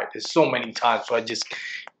side. There's so many times so I just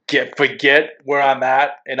forget where I'm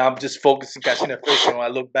at and I'm just focusing catching a fish. And when I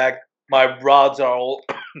look back, my rods are all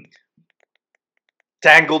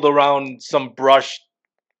tangled around some brush,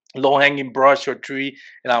 low-hanging brush or tree,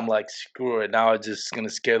 and I'm like, screw it. Now I'm just gonna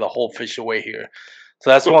scare the whole fish away here. So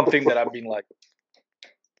that's one thing that I've been like.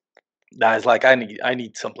 That is like I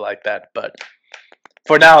need something like that, but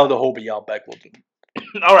for now the Hobie Outback will do.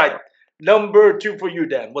 All right, number 2 for you,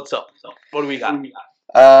 Dan. What's up? So what do we got?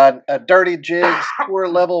 A Dirty Jigs tour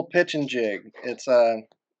level pitching jig. It's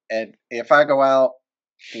and if I go out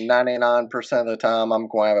 99% of the time, I'm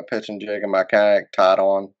going to have a pitching jig in my kayak tied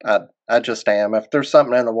on. I just am. If there's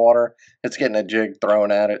something in the water, it's getting a jig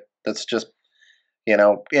thrown at it. That's just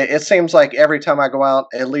it seems like every time I go out,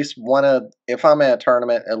 at least if I'm in a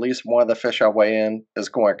tournament, at least one of the fish I weigh in is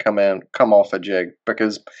going to come off a jig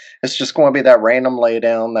because it's just going to be that random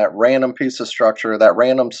laydown, that random piece of structure, that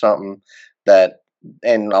random something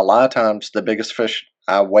and a lot of times the biggest fish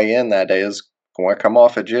I weigh in that day is going to come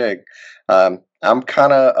off a jig. I'm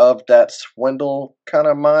kind of that swindle kind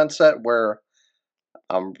of mindset where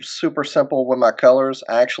I'm super simple with my colors.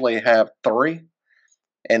 I actually have 3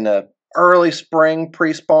 in the early spring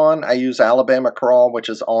pre-spawn. I use Alabama Crawl, which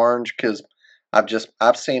is orange, because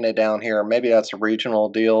I've seen it down here. Maybe that's a regional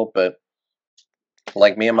deal, but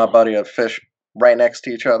like me and my buddy have fished right next to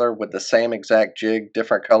each other with the same exact jig,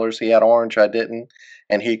 different colors. He had orange, I didn't,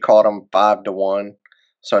 and he caught them 5-1.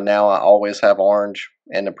 So now I always have orange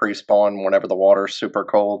in the pre-spawn whenever the water's super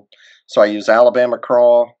cold. So I use Alabama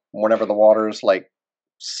Crawl whenever the water's like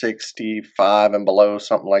 65 and below,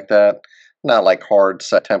 something like that. Not like hard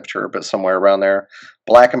set temperature, but somewhere around there.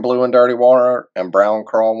 Black and blue in dirty water, and brown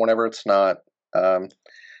crawl whenever it's not.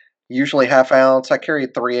 Usually half ounce. I carry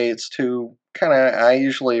 3/8 too. I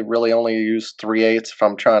usually really only use 3/8 if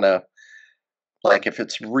I'm trying to, like if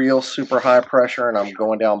it's real super high pressure and I'm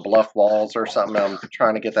going down bluff walls or something, I'm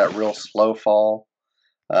trying to get that real slow fall.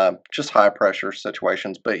 Just high pressure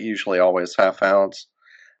situations, but usually always half ounce.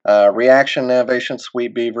 Reaction Innovation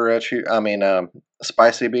Sweet Beaver,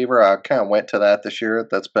 Spicy Beaver. I kind of went to that this year.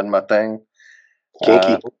 That's been my thing.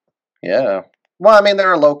 Kinky. Yeah. Well, I mean,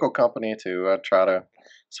 they're a local company too. I try to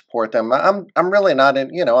support them. I'm really not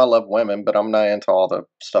in. I love women, but I'm not into all the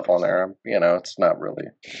stuff on there. It's not really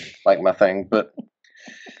like my thing. But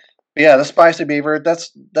yeah, the Spicy Beaver.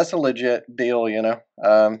 That's a legit deal.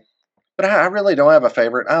 But I really don't have a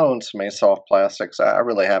favorite. I own some soft plastics. I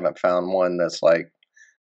really haven't found one that's like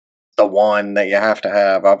the one that you have to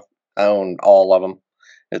have. I own all of them.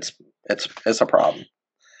 It's a problem.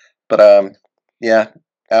 But yeah,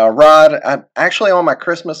 rod. I'm actually on my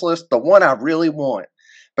Christmas list. The one I really want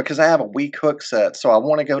because I have a weak hook set, so I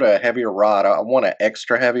want to go to a heavier rod. I want an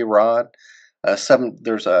extra heavy rod.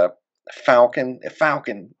 There's a Falcon.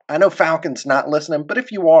 Falcon. I know Falcon's not listening, but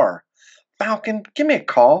if you are, Falcon, give me a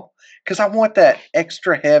call because I want that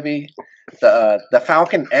extra heavy. The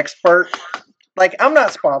Falcon Expert. Like, I'm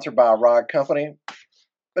not sponsored by a rod company,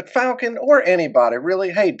 but Falcon or anybody,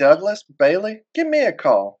 really. Hey, Douglas, Bailey, give me a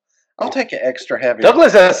call. I'll take an extra heavy.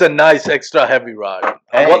 Douglas has a nice extra heavy rod.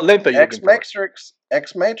 Hey, what length are you looking for?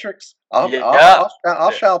 X Matrix. I'll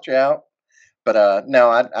shout you out. But no,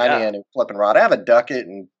 I need a new flipping rod. I have a Ducket,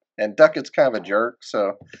 and Ducket's kind of a jerk,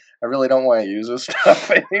 so I really don't want to use this stuff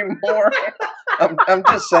anymore. I'm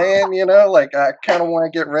just saying, like I kind of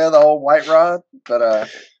want to get rid of the old white rod, but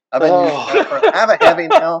I've been using that I have a heavy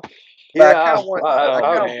now. Yeah, I'm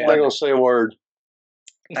not going to say a word.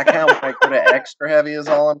 I kind of want to go to extra heavy is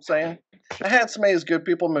all I'm saying. I had some of these good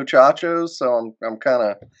people muchachos, so I'm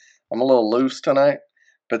a little loose tonight.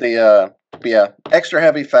 But yeah, extra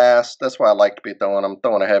heavy fast. That's why I like to be throwing. I'm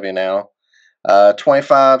throwing a heavy now.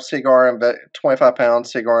 25 pound Cigar and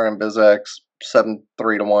BizX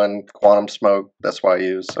 7.3-1 Quantum Smoke. That's what I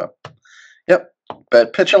use. So, yep,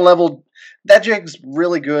 But pitching level, that jig's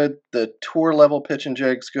really good. The tour level pitching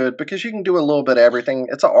jig's good because you can do a little bit of everything.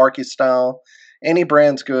 It's an Arky style. Any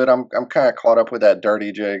brand's good. I'm kind of caught up with that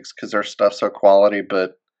dirty jigs because their stuff's so quality.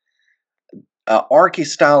 But Arky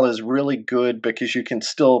style is really good because you can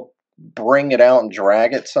still bring it out and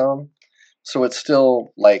drag it some. So it's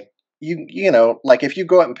still like like if you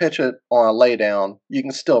go out and pitch it on a lay down, you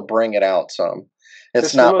can still bring it out some.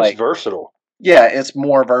 It's not the most like versatile. yeah, it's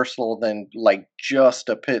more versatile than like just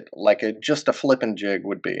a flipping jig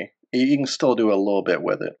would be. You can still do a little bit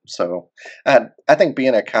with it. So I think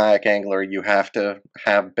being a kayak angler, you have to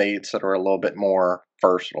have baits that are a little bit more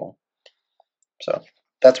versatile. So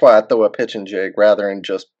that's why I throw a pitching jig rather than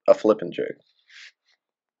just a flipping jig.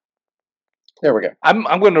 There we go. I'm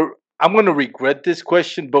gonna regret this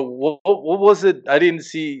question, but what was it? I didn't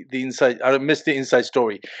see the inside. I missed the inside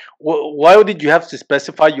story. Why did you have to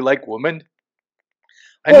specify you like women?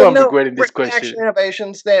 I know I'm regretting this question. Action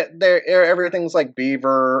Innovations, everything's like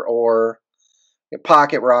Beaver or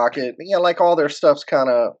Pocket Rocket. Like all their stuff's kind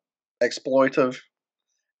of exploitive,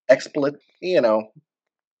 Innuendo.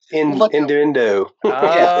 Innuendo. Look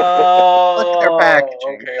at their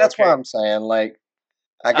packaging. Okay, That's okay. what I'm saying. Like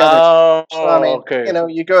I go to church,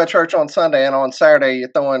 okay. you go to church on Sunday and on Saturday you're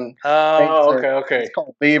throwing. Okay. It's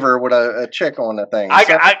called Beaver with a chick on the thing. I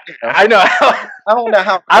know. I don't know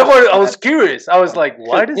how. I was curious. I was like,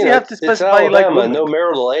 why does he have to specify it's like Alabama, women? no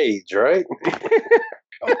marital age, right?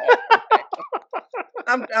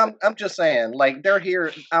 I'm just saying, like they're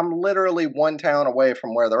here. I'm literally one town away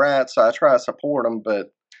from where they're at, so I try to support them.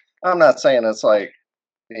 But I'm not saying it's like,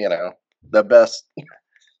 the best.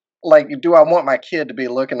 Like, do I want my kid to be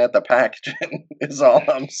looking at the packaging? Is all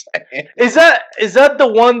I'm saying. Is that the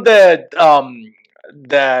one that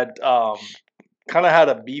kind of had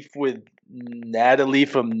a beef with Natalie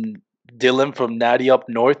from Dylan from Natty Up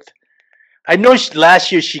North? I know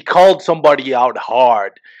last year she called somebody out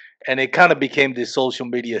hard, and it kind of became this social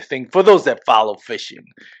media thing for those that follow fishing.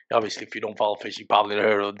 Obviously, if you don't follow fishing, you probably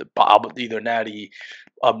heard of either Natty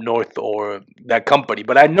Up North or that company.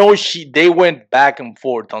 But I know they went back and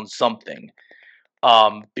forth on something.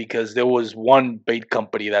 Because there was one bait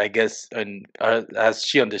company that I guess, and as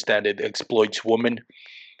she understand it, exploits women.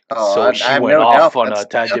 Oh, so she went off on a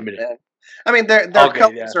tangent. I mean, their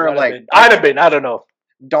companies are like I'd have been. I don't know.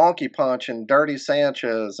 Donkey Punch and Dirty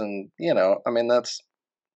Sanchez, and I mean that's,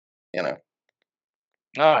 All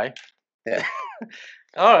right. Yeah.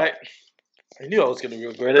 All right. I knew I was going to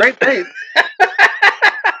regret it. Great bait.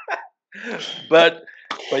 but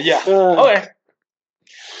yeah. Okay.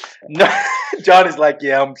 No, John is like,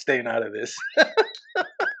 yeah, I'm staying out of this.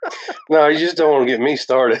 No, you just don't want to get me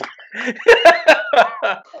started.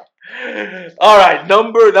 All right,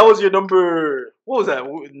 that was your number. What was that?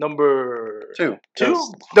 Number 2.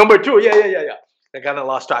 Number 2. Yeah. I kind of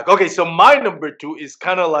lost track. Okay, so my number 2 is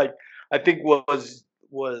kind of like, I think was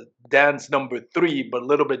Dan's number 3, but a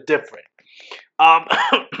little bit different.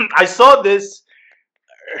 I saw this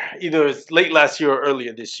either late last year or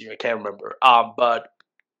earlier this year. I can't remember. But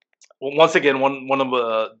once again, one of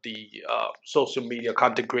the social media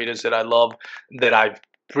content creators that I love, that I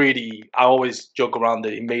always joke around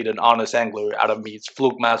that he made an honest angler out of me. It's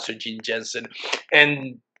Fluke Master Gene Jensen.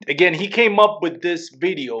 And again, he came up with this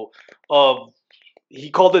video he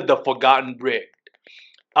called it the Forgotten Rig.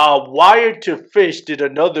 Wired to Fish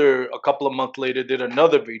a couple of months later, did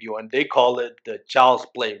another video, and they call it the Child's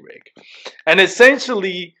Play Rig. And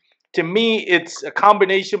essentially, to me, it's a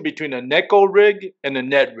combination between a Neko rig and a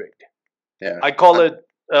net rig. Yeah, I call it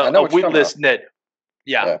a weedless net.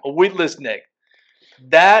 Yeah, a weedless net.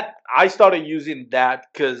 That I started using that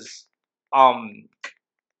because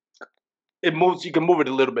it moves. You can move it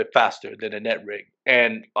a little bit faster than a net rig,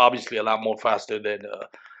 and obviously a lot more faster than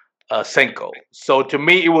a Senko. So to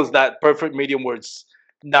me, it was that perfect medium where it's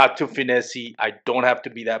not too finessey. I don't have to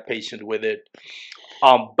be that patient with it.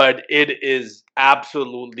 But it is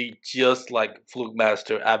absolutely just like Fluke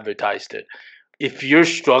Master advertised it. If you're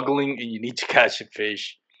struggling and you need to catch a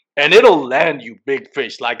fish, and it'll land you big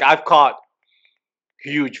fish. Like I've caught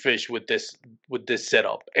huge fish with this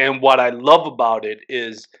setup. And what I love about it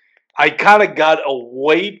is I kind of got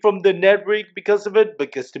away from the net rig because of it,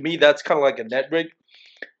 because to me that's kind of like a net rig,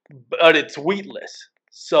 but it's weedless.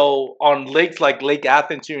 So on lakes like Lake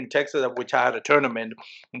Athens here in Texas, at which I had a tournament,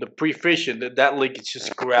 the pre-fishing, that lake is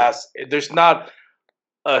just grass. There's not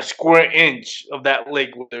a square inch of that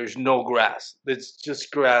lake where there's no grass. There's just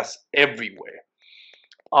grass everywhere.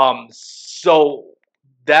 So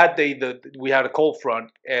that day we had a cold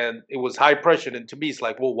front and it was high pressure, and to me it's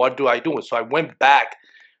like, well, what do I do? So I went back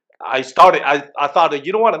I started. I thought,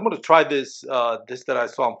 you know what? I'm going to try this. This that I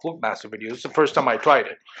saw on Fluke Master video. It's the first time I tried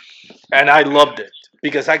it, and I loved it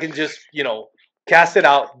because I can just cast it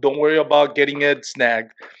out. Don't worry about getting it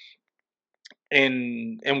snagged,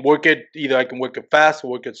 and work it. Either I can work it fast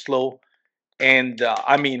or work it slow. And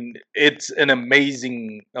I mean, it's an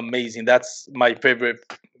amazing. That's my favorite.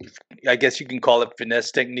 I guess you can call it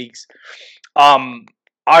finesse techniques. Um,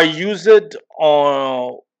 I use it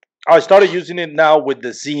on. I started using it now with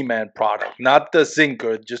the Z-Man product, not the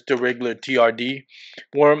Zinker, just the regular TRD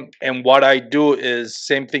worm. And what I do is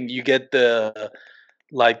same thing. You get the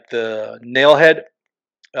nail head.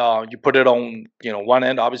 You put it on one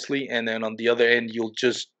end obviously, and then on the other end you'll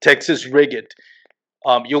just Texas rig it.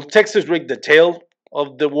 You'll Texas rig the tail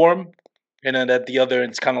of the worm, and then at the other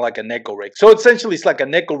end it's kind of like a Neko rig. So essentially it's like a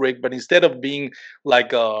Neko rig, but instead of being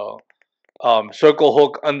like a circle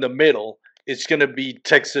hook on the middle, it's gonna be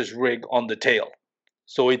Texas rig on the tail,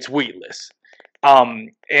 so it's weedless.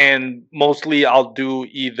 And mostly I'll do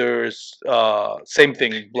either same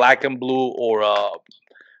thing, black and blue, or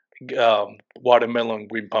watermelon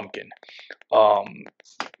green pumpkin. Um,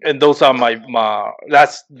 and those are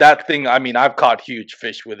that's that thing. I mean, I've caught huge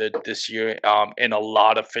fish with it this year, and a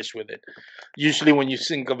lot of fish with it. Usually when you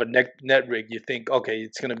think of a net rig, you think, okay,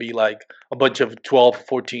 it's gonna be like a bunch of 12,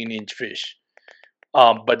 14-inch fish.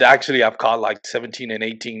 But actually I've caught like 17 and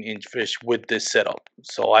 18-inch fish with this setup.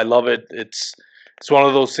 So I love it. It's one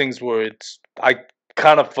of those things where I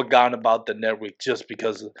kind of forgotten about the net rig just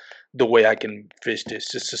because of the way I can fish this.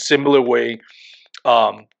 Just a similar way.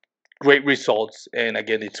 Great results, and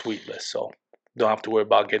again, it's weedless, so don't have to worry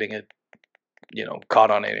about getting it, caught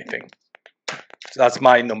on anything. So that's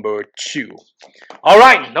my number 2. All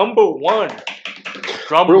right, number 1.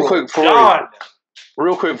 Real quick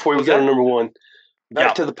before we go to number 1,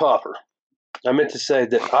 back to the popper. I meant to say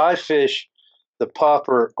that I fish the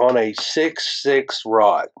popper on a 6.6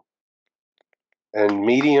 rod and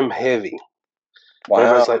medium heavy. Wow.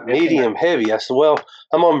 Everybody's like, medium heavy. I said, well,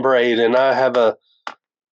 I'm on braid and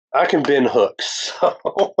I can bend hooks.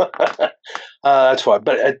 So that's why.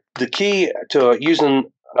 But the key to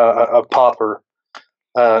using a popper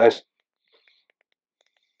is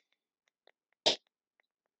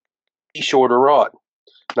the shorter rod,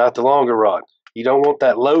 not the longer rod. You don't want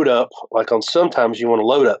that load up like on sometimes you want to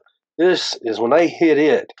load up. This is when they hit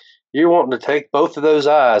it, you're wanting to take both of those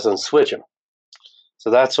eyes and switch them. So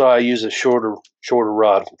that's why I use a shorter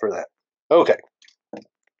rod for that. Okay.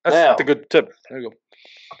 That's a good tip. There you go.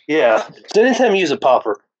 Yeah. So anytime you use a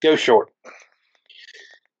popper, go short.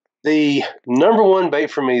 The number 1 bait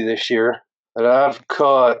for me this year that I've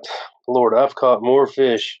caught more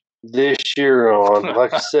fish this year on.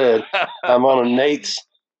 Like I said, I'm on a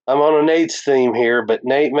Nate's theme here, but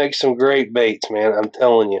Nate makes some great baits, man. I'm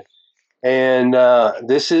telling you. And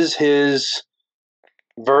this is his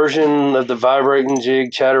version of the vibrating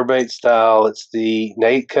jig chatterbait style. It's the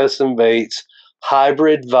Nate Custom Baits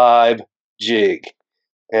hybrid vibe jig.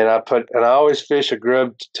 And I always fish a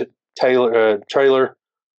grubbed trailer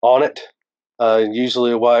on it,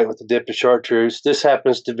 usually a white with a dip of chartreuse. This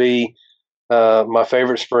happens to be my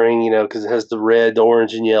favorite spring, because it has the red, the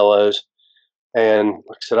orange, and yellows. And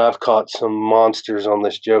like I said, I've caught some monsters on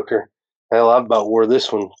this joker. Hell, I've about wore this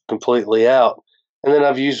one completely out. And then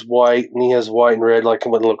I've used white, and he has white and red, like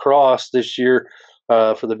with lacrosse this year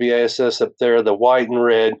for the BASS up there, the white and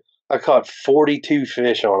red. I caught 42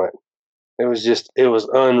 fish on it. It was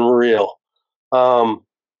unreal.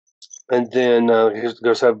 And then he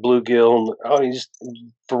goes have bluegill, and just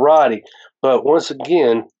variety. But once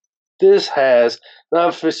again, this has, and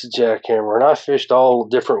I've fished the jackhammer, and I fished all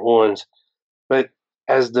different ones, but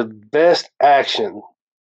as the best action,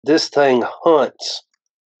 this thing hunts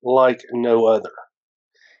like no other.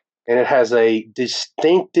 And it has a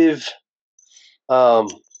distinctive thump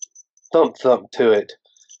to it.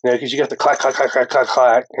 Because you got the clack, clack, clack, clack, clack,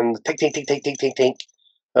 clack, and the tink, tink, tink, tink, tink, tink, tink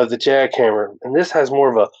of the jackhammer. And this has more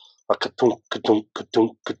of a ka-tunk, ka-tunk,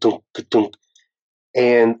 ka-tunk, ka-tunk, ka-tunk.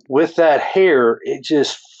 And with that hair, it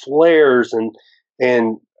just flares and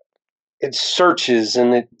it searches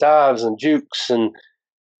and it dives and jukes, and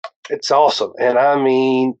it's awesome. And I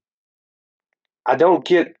mean, I don't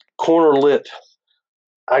get corner lip.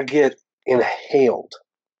 I get inhaled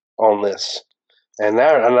on this. And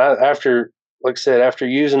after, like I said, after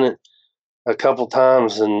using it a couple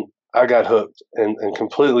times, and I got hooked and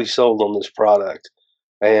completely sold on this product.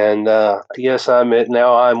 And yes, I admit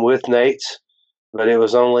now I'm with Nate's, but it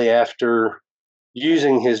was only after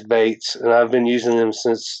using his baits, and I've been using them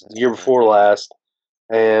since the year before last.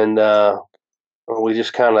 And we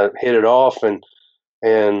just kind of hit it off, and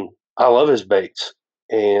I love his baits.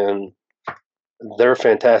 And they're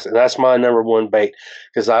fantastic. That's my number one bait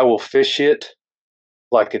because I will fish it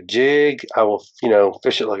like a jig. I will,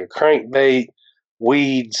 fish it like a crankbait,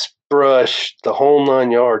 weeds, brush, the whole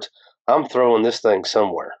 9 yards. I'm throwing this thing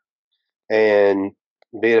somewhere. And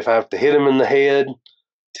be it if I have to hit him in the head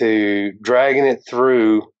to dragging it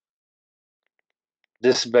through,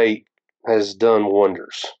 this bait has done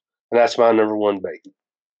wonders. And that's my number one bait.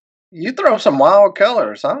 You throw some wild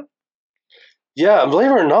colors, huh? Yeah,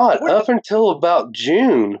 believe it or not, up until about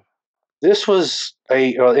June, this was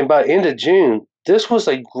and by end of June, this was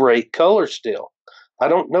a great color still. I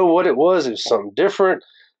don't know what it was. It was something different,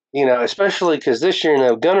 especially because this year,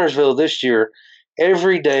 Guntersville this year,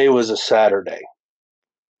 every day was a Saturday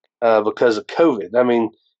because of COVID. I mean,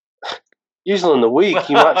 usually in the week,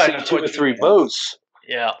 you might see 2 or 3 boats.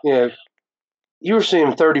 Yeah. You were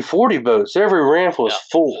seeing 30, 40 boats. Every ramp was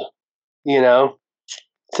full,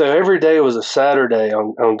 So every day was a Saturday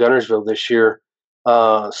on Guntersville this year.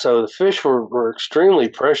 So the fish were extremely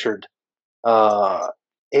pressured.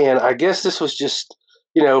 And I guess this was just,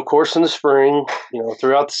 of course, in the spring,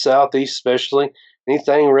 throughout the Southeast especially,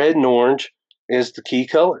 anything red and orange is the key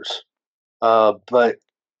colors. But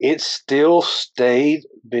it still stayed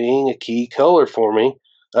being a key color for me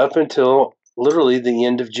up until literally the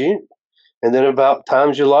end of June. And then about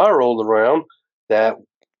time July rolled around, that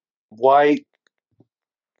white,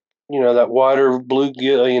 that whiter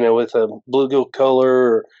bluegill, with a bluegill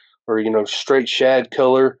color or straight shad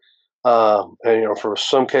color. And, for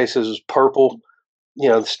some cases it was purple,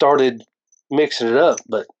 started mixing it up.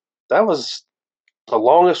 But that was the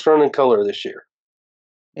longest running color this year.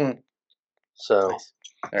 Mm. So.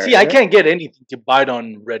 See, I can't get anything to bite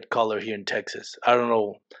on red color here in Texas. I don't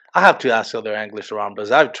know. I have to ask other anglers around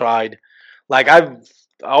because I've tried. Like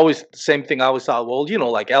same thing. I always thought,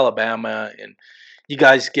 well, like Alabama and you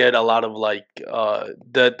guys get a lot of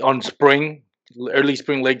that on spring, early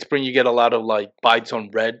spring, late spring, you get a lot of bites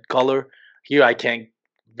on red color. Here I can't.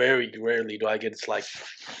 Very rarely do I get. It's like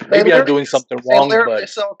maybe I'm doing something wrong. They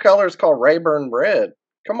sell colors called Rayburn red.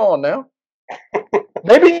 Come on now.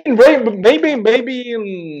 Maybe in maybe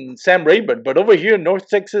in Sam Rayburn, but over here in North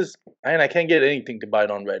Texas, man, I can't get anything to bite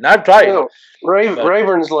on red. And I've tried.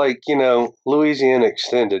 Rayburn's like Louisiana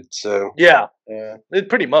extended. So yeah, it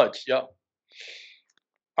pretty much. Yeah.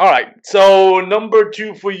 All right, so number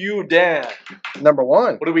 2 for you, Dan. Number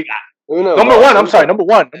 1. What do we got? Number 1. I'm sorry, number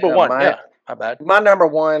 1. Number 1. Yeah, my bad. My number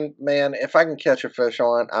 1, man. If I can catch a fish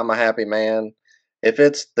on, I'm a happy man. If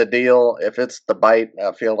it's the deal, if it's the bite,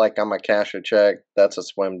 I feel like I'm a cash a check. That's a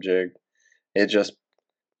swim jig. It just,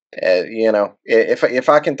 if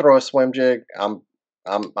I can throw a swim jig, I'm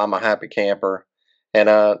a happy camper. And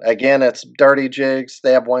again, it's Dirty Jigs.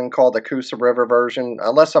 They have one called the Coosa River version.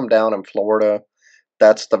 Unless I'm down in Florida,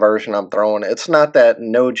 that's the version I'm throwing. It's not that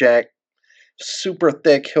no jack, super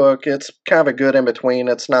thick hook. It's kind of a good in between.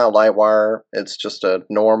 It's not a light wire. It's just a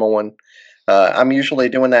normal one. I'm usually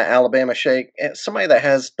doing that Alabama shake. Somebody that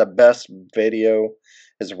has the best video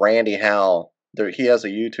is Randy Howell. He has a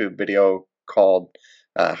YouTube video called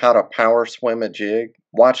How to Power Swim a Jig.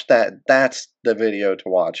 Watch that. That's the video to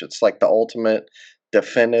watch. It's like the ultimate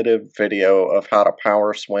definitive video of how to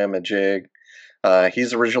power swim a jig.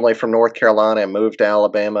 He's originally from North Carolina and moved to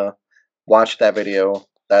Alabama. Watch that video.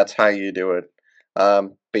 That's how you do it.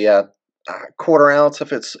 But yeah, 1/4 ounce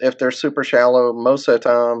if they're super shallow. Most of the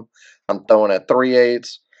time, I'm throwing at 3/8.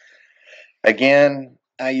 Again,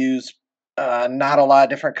 I use not a lot of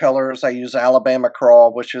different colors. I use Alabama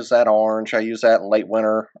Crawl, which is that orange. I use that in late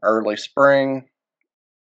winter, early spring.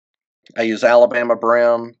 I use Alabama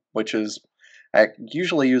Brim, which is I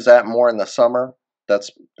usually use that more in the summer.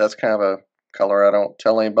 That's kind of a color I don't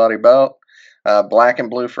tell anybody about. Black and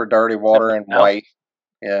blue for dirty water and white.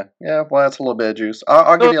 Yeah. Well, that's a little bit of juice.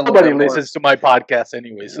 I'll give you a little bit more. Nobody listens to my podcast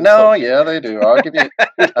anyways. No, yeah, they do. I'll give you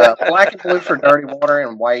black and blue for dirty water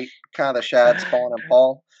and white, kind of the shad, spawn, and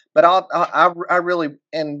fall. But I really,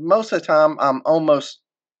 and most of the time, I'm almost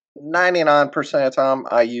 99% of the time,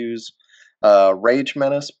 I use Rage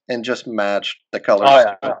Menace and just match the colors.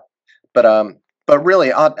 Oh, yeah. But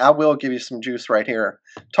really, I will give you some juice right here.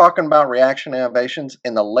 Talking about reaction innovations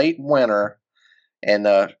in the late winter and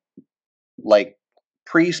the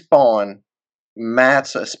pre-spawn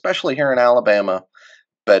mats, especially here in Alabama,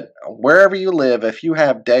 but wherever you live, if you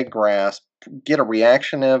have dead grass, get a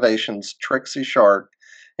Reaction Innovations Trixie Shark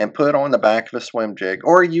and put it on the back of a swim jig,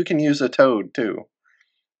 or you can use a toad too,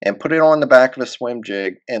 and put it on the back of a swim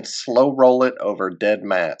jig and slow roll it over dead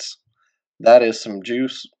mats. That is some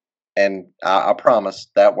juice, and I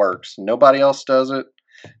promise that works. Nobody else does it.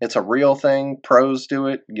 It's a real thing. Pros do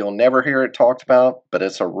it. You'll never hear it talked about, but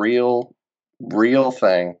it's a real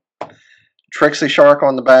thing. Trixie Shark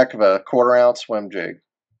on the back of a 1/4 ounce swim jig.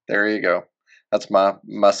 There you go. That's my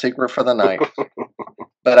secret for the night.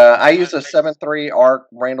 But I use a 7.3 Arc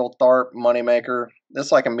Randall Tharp Moneymaker.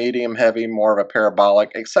 It's like a medium heavy, more of a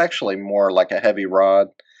parabolic. It's actually more like a heavy rod.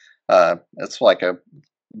 It's like a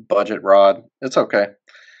budget rod. It's okay.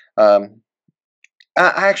 I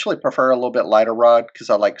actually prefer a little bit lighter rod because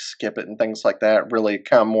I like skip it and things like that. Really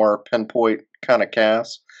kind of more pinpoint kind of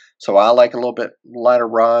cast. So I like a little bit lighter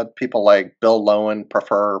rod. People like Bill Lowen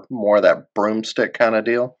prefer more of that broomstick kind of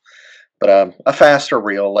deal. But a faster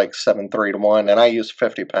reel like 7.3 to 1, and I use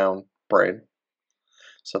 50-pound braid.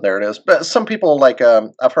 So there it is. But some people like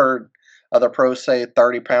I've heard other pros say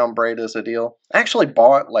 30-pound braid is a deal. I actually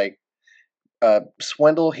bought like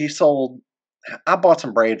Swindle. I bought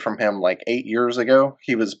some braid from him like 8 years ago.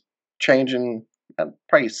 He was changing,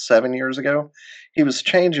 probably 7 years ago. He was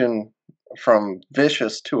changing from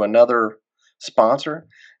Vicious to another sponsor,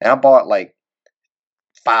 and I bought like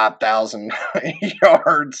 5,000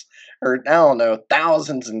 yards, or I don't know,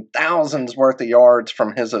 thousands and thousands worth of yards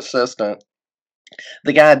from his assistant.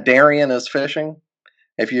 The guy Darian is Fishing.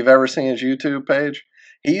 If you've ever seen his YouTube page,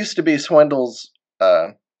 he used to be Swindle's.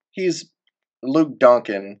 He's Luke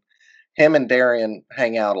Duncan. Him and Darian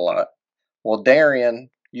hang out a lot. Well, Darian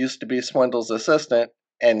used to be Swindle's assistant,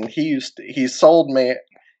 and he used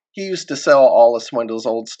to sell all of Swindle's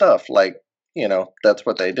old stuff. Like, that's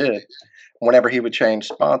what they did. Whenever he would change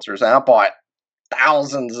sponsors, I bought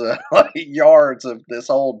thousands of yards of this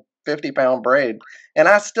old 50-pound braid, and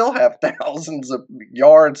I still have thousands of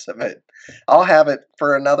yards of it. I'll have it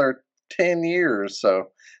for another 10 years. So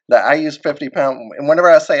that I use 50-pound. And whenever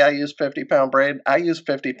I say I use 50-pound braid, I use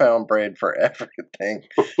 50-pound braid for everything,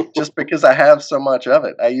 just because I have so much of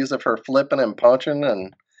it. I use it for flipping and punching,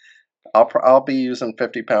 and I'll be using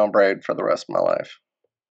 50-pound braid for the rest of my life.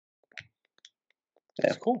 Yeah.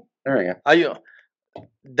 That's cool. There you go.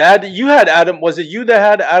 You had Adam. Was it you that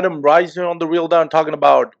had Adam Reiser on the Reel Down talking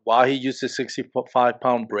about why he used a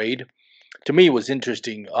 65-pound braid? To me, it was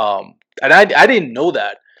interesting. And I didn't know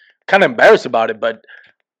that. Kind of embarrassed about it, but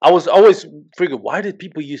I was always figuring, why did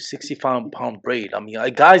people use 65-pound braid? I mean,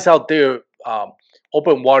 like guys out there,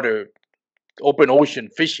 open water, open ocean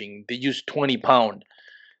fishing, they use 20-pound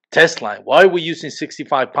test line. Why are we using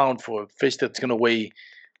 65-pound for a fish that's going to weigh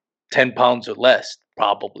 10 pounds or less?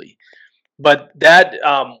 Probably. But that,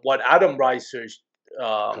 what Adam Reiser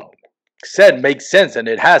said makes sense, and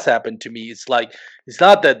it has happened to me. It's like, it's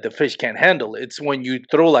not that the fish can't handle it. It's when you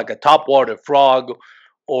throw like a topwater frog,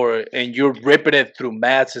 and you're ripping it through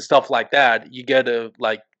mats and stuff like that, you get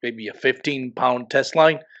maybe a 15-pound test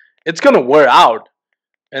line. It's going to wear out,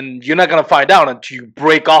 and you're not going to find out until you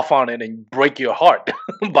break off on it and break your heart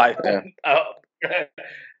by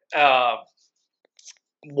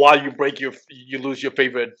while you lose your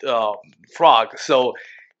favorite frog. So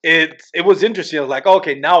it was interesting. I was like,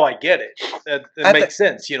 okay, now I get it. That makes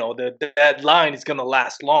sense. That line is going to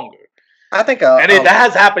last longer. I think, that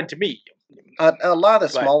has happened to me. A lot of the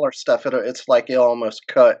smaller stuff, it's like it'll almost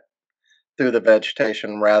cut through the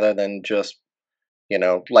vegetation rather than just,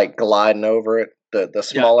 like gliding over it. The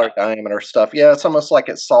smaller diameter stuff, it's almost like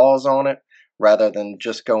it saws on it rather than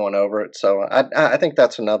just going over it. So I think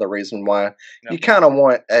that's another reason why you kind of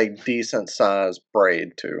want a decent sized braid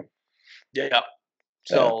too. Yeah.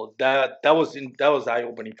 So that was eye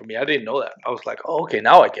opening for me. I didn't know that. I was like, oh, okay,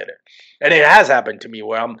 now I get it. And it has happened to me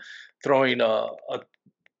where I'm throwing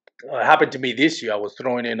happened to me this year. I was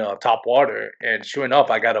throwing in a top water, and sure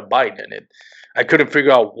enough, I got a bite in it. I couldn't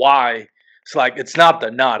figure out why. It's like, it's not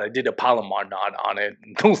the knot. I did a Palomar knot on it.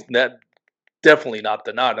 That definitely not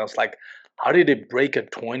the knot. And I was like, how did it break a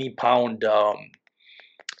 20-pound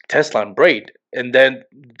test line braid? And then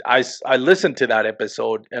I listened to that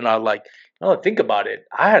episode, and I like, think about it.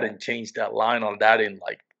 I hadn't changed that line on that in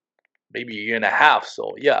like maybe a year and a half.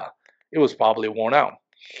 So yeah, it was probably worn out.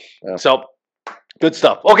 Yeah. So good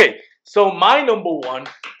stuff. Okay, so my number one,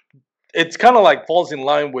 it's kind of like falls in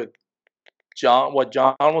line with what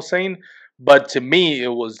John was saying, but to me, it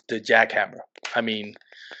was the Jackhammer. I mean,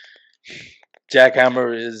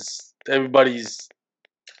 Jackhammer is, everybody's,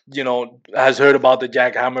 has heard about the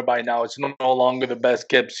Jackhammer by now. It's no longer the best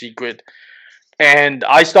kept secret. And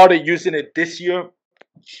I started using it this year,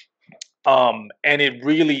 and it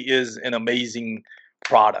really is an amazing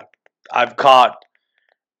product. I've caught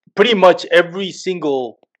pretty much every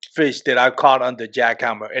single fish that I've caught on the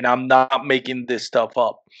Jackhammer, and I'm not making this stuff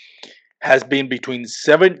up, has been between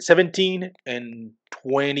 17 and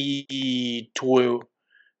 22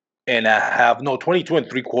 and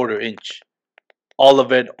 3/4 inch. All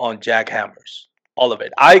of it on Jackhammers. All of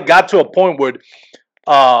it. I got to a point where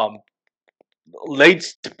late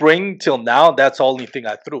spring till now, that's the only thing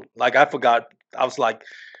I threw. Like I forgot. I was like,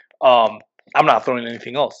 I'm not throwing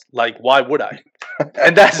anything else. Like, why would I?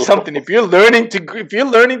 And that's something. If you're learning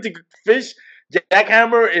to fish,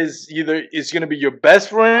 jackhammer is going to be your best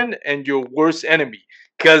friend and your worst enemy,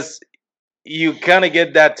 because you kind of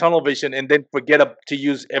get that tunnel vision and then forget to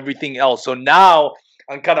use everything else. So now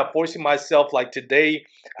I'm kind of forcing myself. Like today,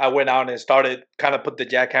 I went out and started kind of put the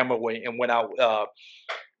jackhammer away and went out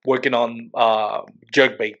working on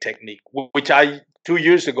jerkbait technique, which 2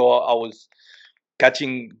 years ago I was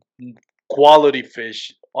catching quality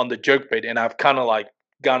fish on the jerkbait, and I've kind of like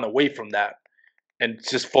gone away from that and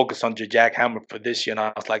just focused on the jackhammer for this year. And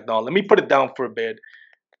I was like, no, let me put it down for a bit,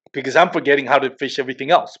 because I'm forgetting how to fish everything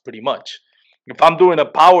else pretty much. If I'm doing a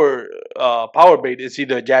power bait, it's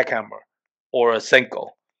either a jackhammer or a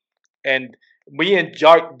Senko. And me and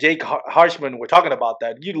Jake Harshman were talking about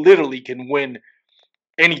that. You literally can win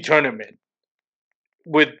any tournament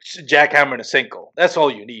with jackhammer and a Senko. That's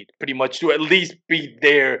all you need, pretty much, to at least be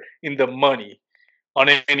there in the money on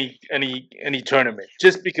any tournament.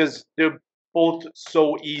 Just because they're both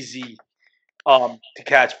so easy to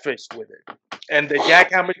catch fish with it. And the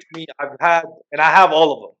jackhammer, to me, I have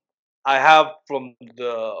all of them. I have from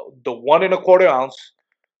the 1 1/4 ounce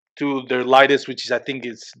to their lightest, which is, I think,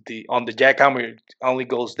 is on the jackhammer, it only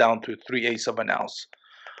goes down to 3/8 of an ounce.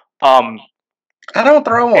 I don't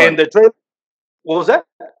throw one. And the trailer, what was that?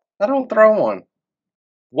 I don't throw one.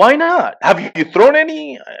 Why not? Have you thrown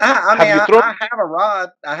any? I have a rod.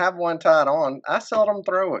 I have one tied on. I seldom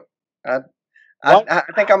throw it. I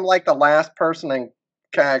think I'm like the last person in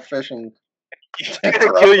kayak fishing. You're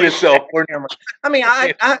gonna kill yourself. I mean,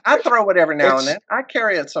 I throw it every now and then. I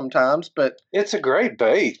carry it sometimes, but it's a great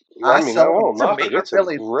bait. I mean, I won't knock it. It's a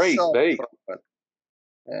great bait.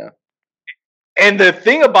 Yeah. And the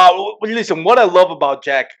thing about, listen, what I love about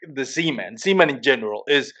the seamen in general,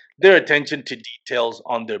 is their attention to details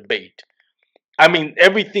on their bait. I mean,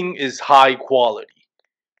 everything is high quality,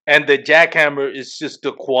 and the jackhammer is just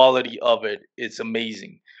the quality of it. It's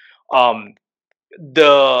amazing. My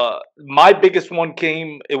biggest one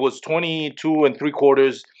it was 22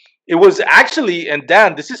 3/4. It was actually, and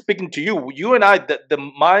Dan, this is speaking to you and I,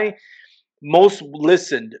 my most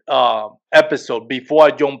listened episode before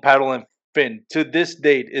I joined Paddle and Fin to this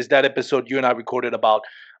date is that episode you and I recorded about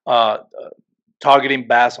targeting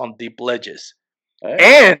bass on deep ledges. Hey.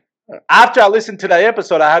 And after I listened to that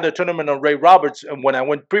episode, I had a tournament on Ray Roberts, and when I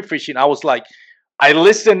went pre-fishing, I was like, I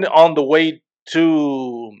listened on the way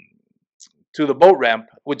to the boat ramp,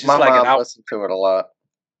 which is my like mom an hour. Listened to it a lot.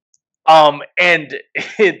 And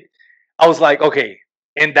I was like, okay,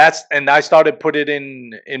 and I started put it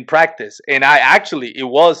in practice, and it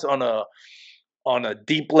was on a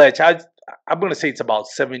deep ledge. I'm gonna say it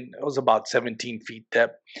was about 17 feet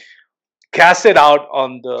depth. Cast it out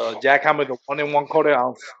on the jackhammer, the 1 1/4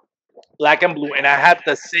 ounce, black and blue, and I had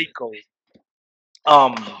the Seiko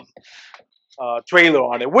trailer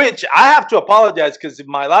on it, which I have to apologize, because in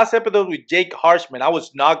my last episode with Jake Harshman, I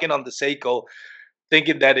was knocking on the Seiko,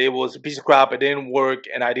 thinking that it was a piece of crap, it didn't work,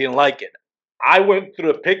 and I didn't like it. I went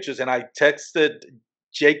through the pictures and I texted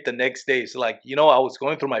Jake the next day. So I was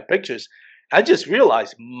going through my pictures. I just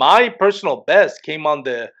realized my personal best came on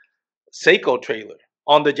the Seiko trailer,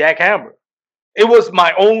 on the jackhammer. It was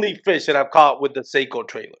my only fish that I've caught with the Seiko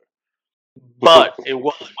trailer, but it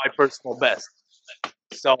was my personal best.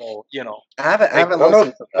 So, I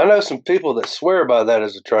know some people that swear by that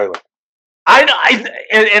as a trailer. I know,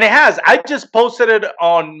 and it has. I just posted it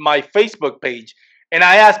on my Facebook page, and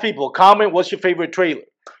I asked people, comment, what's your favorite trailer?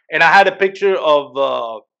 And I had a picture of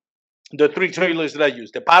the 3 trailers that I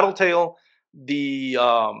used: the paddle tail, the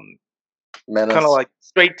kind of like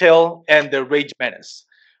straight tail, and the Rage Menace,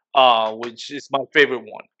 which is my favorite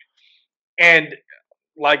one. And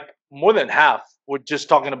like more than half were just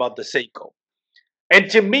talking about the Seiko. And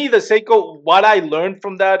to me, the Seiko, what I learned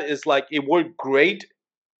from that is like it worked great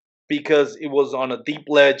because it was on a deep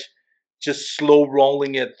ledge, just slow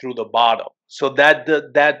rolling it through the bottom. So that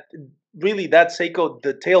Seiko,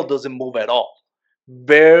 the tail doesn't move at all.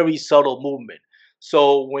 Very subtle movement.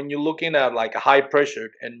 So when you're looking at like a high pressure,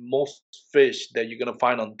 and most fish that you're gonna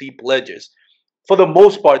find on deep ledges, for the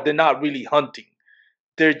most part, they're not really hunting.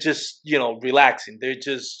 They're just relaxing. They're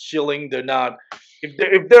just chilling. They're not.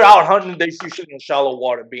 If they're out hunting, they're usually in shallow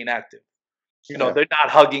water, being active. They're not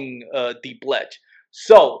hugging a deep ledge.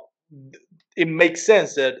 So it makes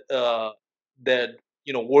sense that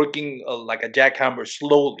working like a jackhammer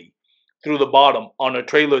slowly through the bottom on a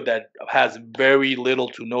trailer that has very little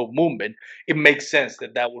to no movement, it makes sense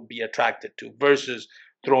that would be attracted to, versus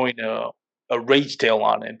throwing a Rage tail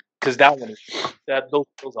on it, because those are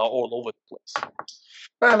all over the place.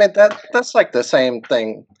 I mean that's like the same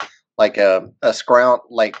thing, like a scrounge,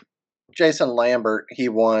 like Jason Lambert. He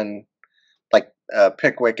won like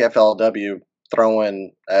Pickwick FLW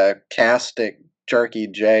throwing a Castic Jerky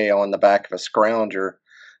J on the back of a scrounger,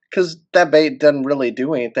 because that bait doesn't really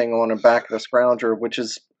do anything on the back of the scrounger, which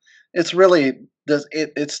is it's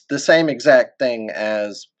the same exact thing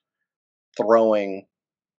as throwing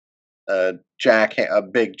a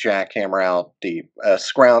big jackhammer out deep. A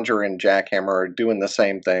scrounger and jackhammer are doing the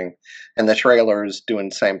same thing, and the trailer is doing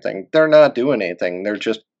the same thing. They're not doing anything. They're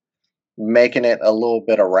just making it a little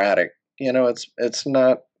bit erratic. It's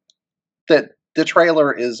not that the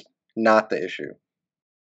trailer is not the issue.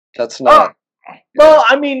 That's not. Well,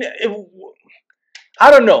 I mean,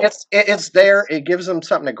 I don't know. It's there. It gives them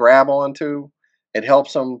something to grab onto. It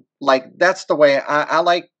helps them. Like, that's the way I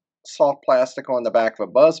like soft plastic on the back of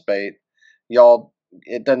a buzzbait. Y'all,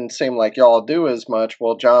 it doesn't seem like y'all do as much.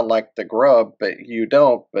 Well, John liked the grub, but you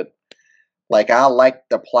don't. But like, I like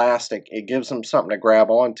the plastic. It gives them something to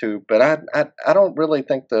grab onto. But I don't really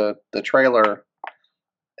think the trailer.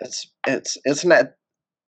 It's not.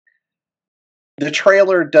 The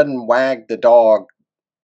trailer doesn't wag the dog.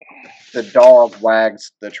 The dog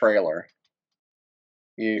wags the trailer.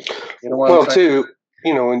 You know what I'm saying?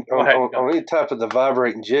 On any type of the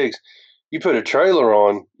vibrating jigs, you put a trailer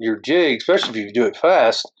on your jig, especially if you do it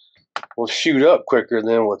fast, will shoot up quicker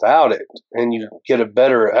than without it, and you get a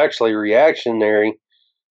better actually reactionary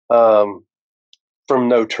from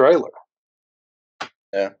no trailer.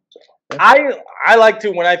 Yeah. I like to,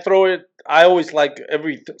 when I throw it, I always like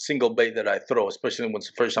every single bait that I throw, especially when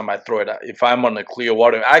it's the first time I throw it. If I'm on a clear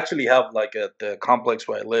water, I actually have like at the complex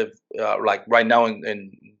where I live, like right now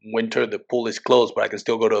in winter, the pool is closed, but I can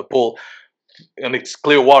still go to the pool and it's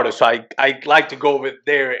clear water. So I like to go over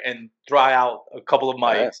there and try out a couple of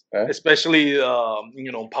my, especially,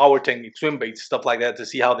 power technique, swim baits, stuff like that, to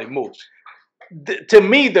see how they move. To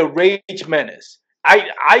me, the Rage Menace,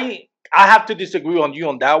 I have to disagree on you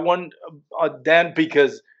on that one, Dan,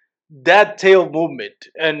 because that tail movement,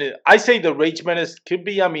 and I say the Rage Menace could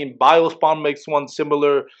be, Biospawn makes one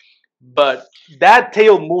similar, but that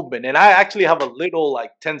tail movement, and I actually have a little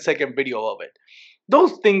like 10-second video of it.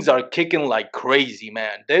 Those things are kicking like crazy,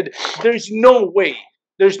 man. There's no way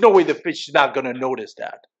the fish is not gonna notice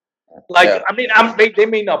that. Like, yeah. They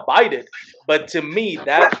may not bite it, but to me,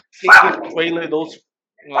 that kicking trailer, those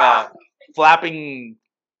flapping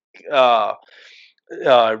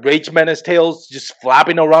Rage Menace tails just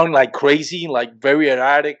flapping around like crazy, like very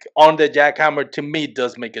erratic on the jackhammer, to me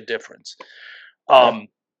does make a difference. I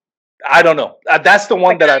don't know. That's the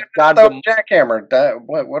one that I've got. The jackhammer.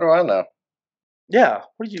 What do I know? Yeah.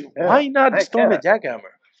 Why not throwing a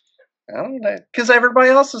jackhammer? I don't know. Because everybody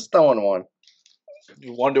else is throwing one.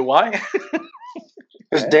 You wonder why?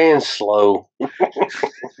 Because Dan's slow.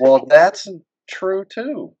 Well, that's true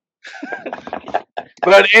too.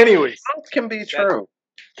 But anyways, both can be true.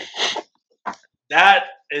 That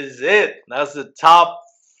is it. That's the top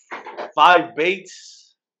 5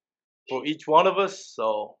 baits for each one of us.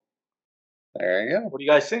 So there you go. What do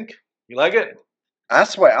you guys think? You like it? I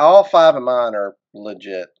swear, all 5 of mine are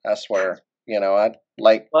legit. I swear. I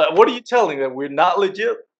like. What are you telling them? We're not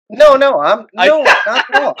legit? No, not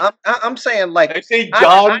at all. I'm saying, like, I say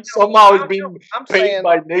John somehow is being paid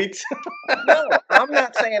by Nate. No, I'm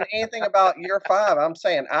not saying anything about your 5. I'm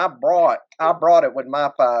saying I brought it with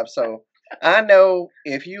my 5. So I know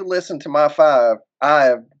if you listen to my 5, I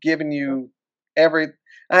have given you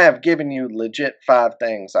legit 5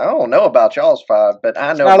 things. I don't know about y'all's 5, but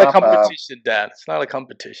I know it's not my a competition, 5. Dan. It's not a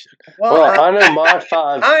competition. Well, I know my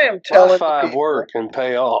 5. I am telling my 5 work and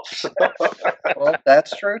pay off. So. Well,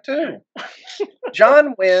 that's true too.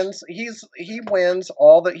 John wins. He wins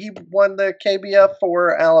all that. He won the KBF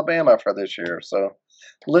for Alabama for this year. So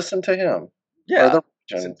listen to him. Yeah. Or the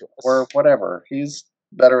region, or whatever. He's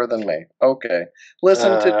better than me. Okay.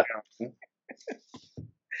 Listen to John.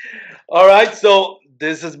 All right. So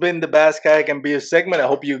this has been the Bass Kayak and Beer segment. I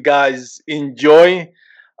hope you guys enjoy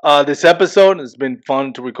this episode. It's been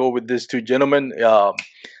fun to record with these 2 gentlemen.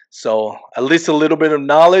 So at least a little bit of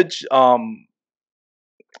knowledge.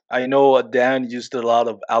 I know Dan used a lot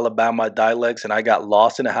of Alabama dialects, and I got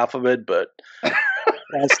lost in half of it, but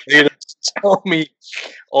tell me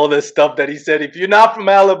all the stuff that he said. If you're not from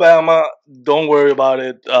Alabama, don't worry about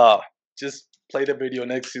it. Just play the video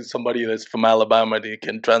next to somebody that's from Alabama that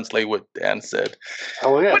can translate what Dan said.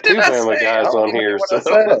 Oh, we got 2 Bama guys on here. So.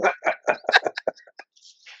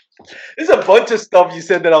 There's a bunch of stuff you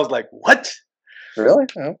said that I was like, what? Really?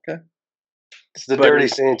 Okay. It's the But- Dirty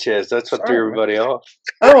Sanchez. That's what threw everybody off.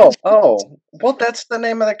 Oh, well, that's the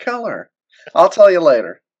name of the color. I'll tell you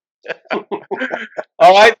later.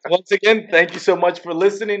 All right. Once again, thank you so much for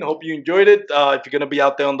listening. Hope you enjoyed it. If you're going to be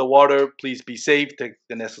out there on the water, please be safe. Take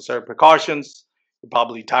the necessary precautions. You're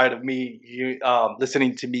probably tired of me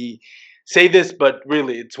listening to me say this, but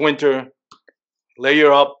really, it's winter.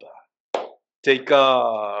 Layer up. Take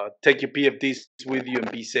your PFDs with you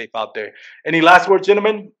and be safe out there. Any last words,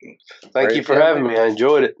 gentlemen? Thank you for having me. I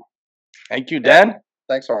enjoyed it. Thank you, Dan.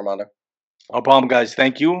 Thanks, Armando. No problem, guys.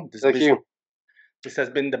 Thank you. Thank you. This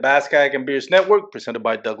has been the Bass Kayak and Beers Network, presented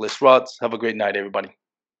by Douglas Rods. Have a great night, everybody.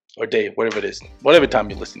 Or day, whatever it is. Whatever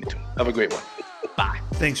time you're listening to. Have a great one. Bye.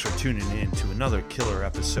 Thanks for tuning in to another killer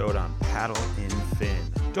episode on Paddle and Fin.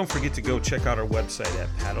 Don't forget to go check out our website at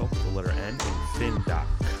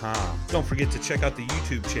paddle_and_fin.com. Don't forget to check out the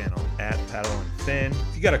YouTube channel at Paddle and Fin.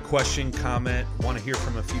 If you got a question, comment, want to hear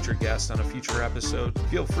from a future guest on a future episode,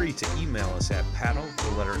 feel free to email us at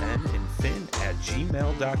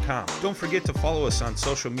paddle_and_fin@gmail.com. Don't forget to follow us on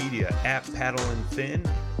social media at Paddle and Fin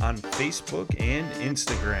on Facebook and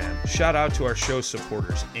Instagram. Shout out to our show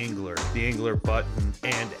supporters, Angler. The Angler button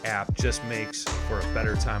and app just makes for a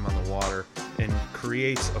better time on the water and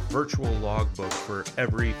creates a virtual logbook for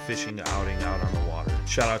every fishing outing out on the water.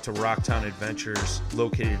 Shout out to Rocktown Adventures,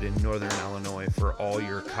 located in Northern Illinois, for all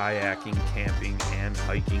your kayaking, camping, and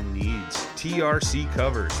hiking needs. TRC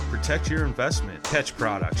Covers, protect your investment. Catch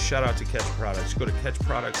Products, shout out to Catch Products. Go to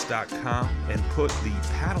catchproducts.com and put the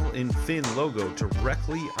Paddle and Fin logo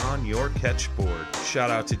directly on your catch board. Shout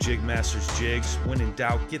out to Jigmasters Jigs. When in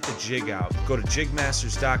doubt, get the jig out. Go to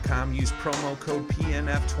jigmasters.com, use promo code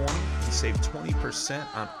PNF20 and save 20%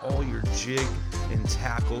 on all your jig and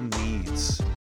tackle needs.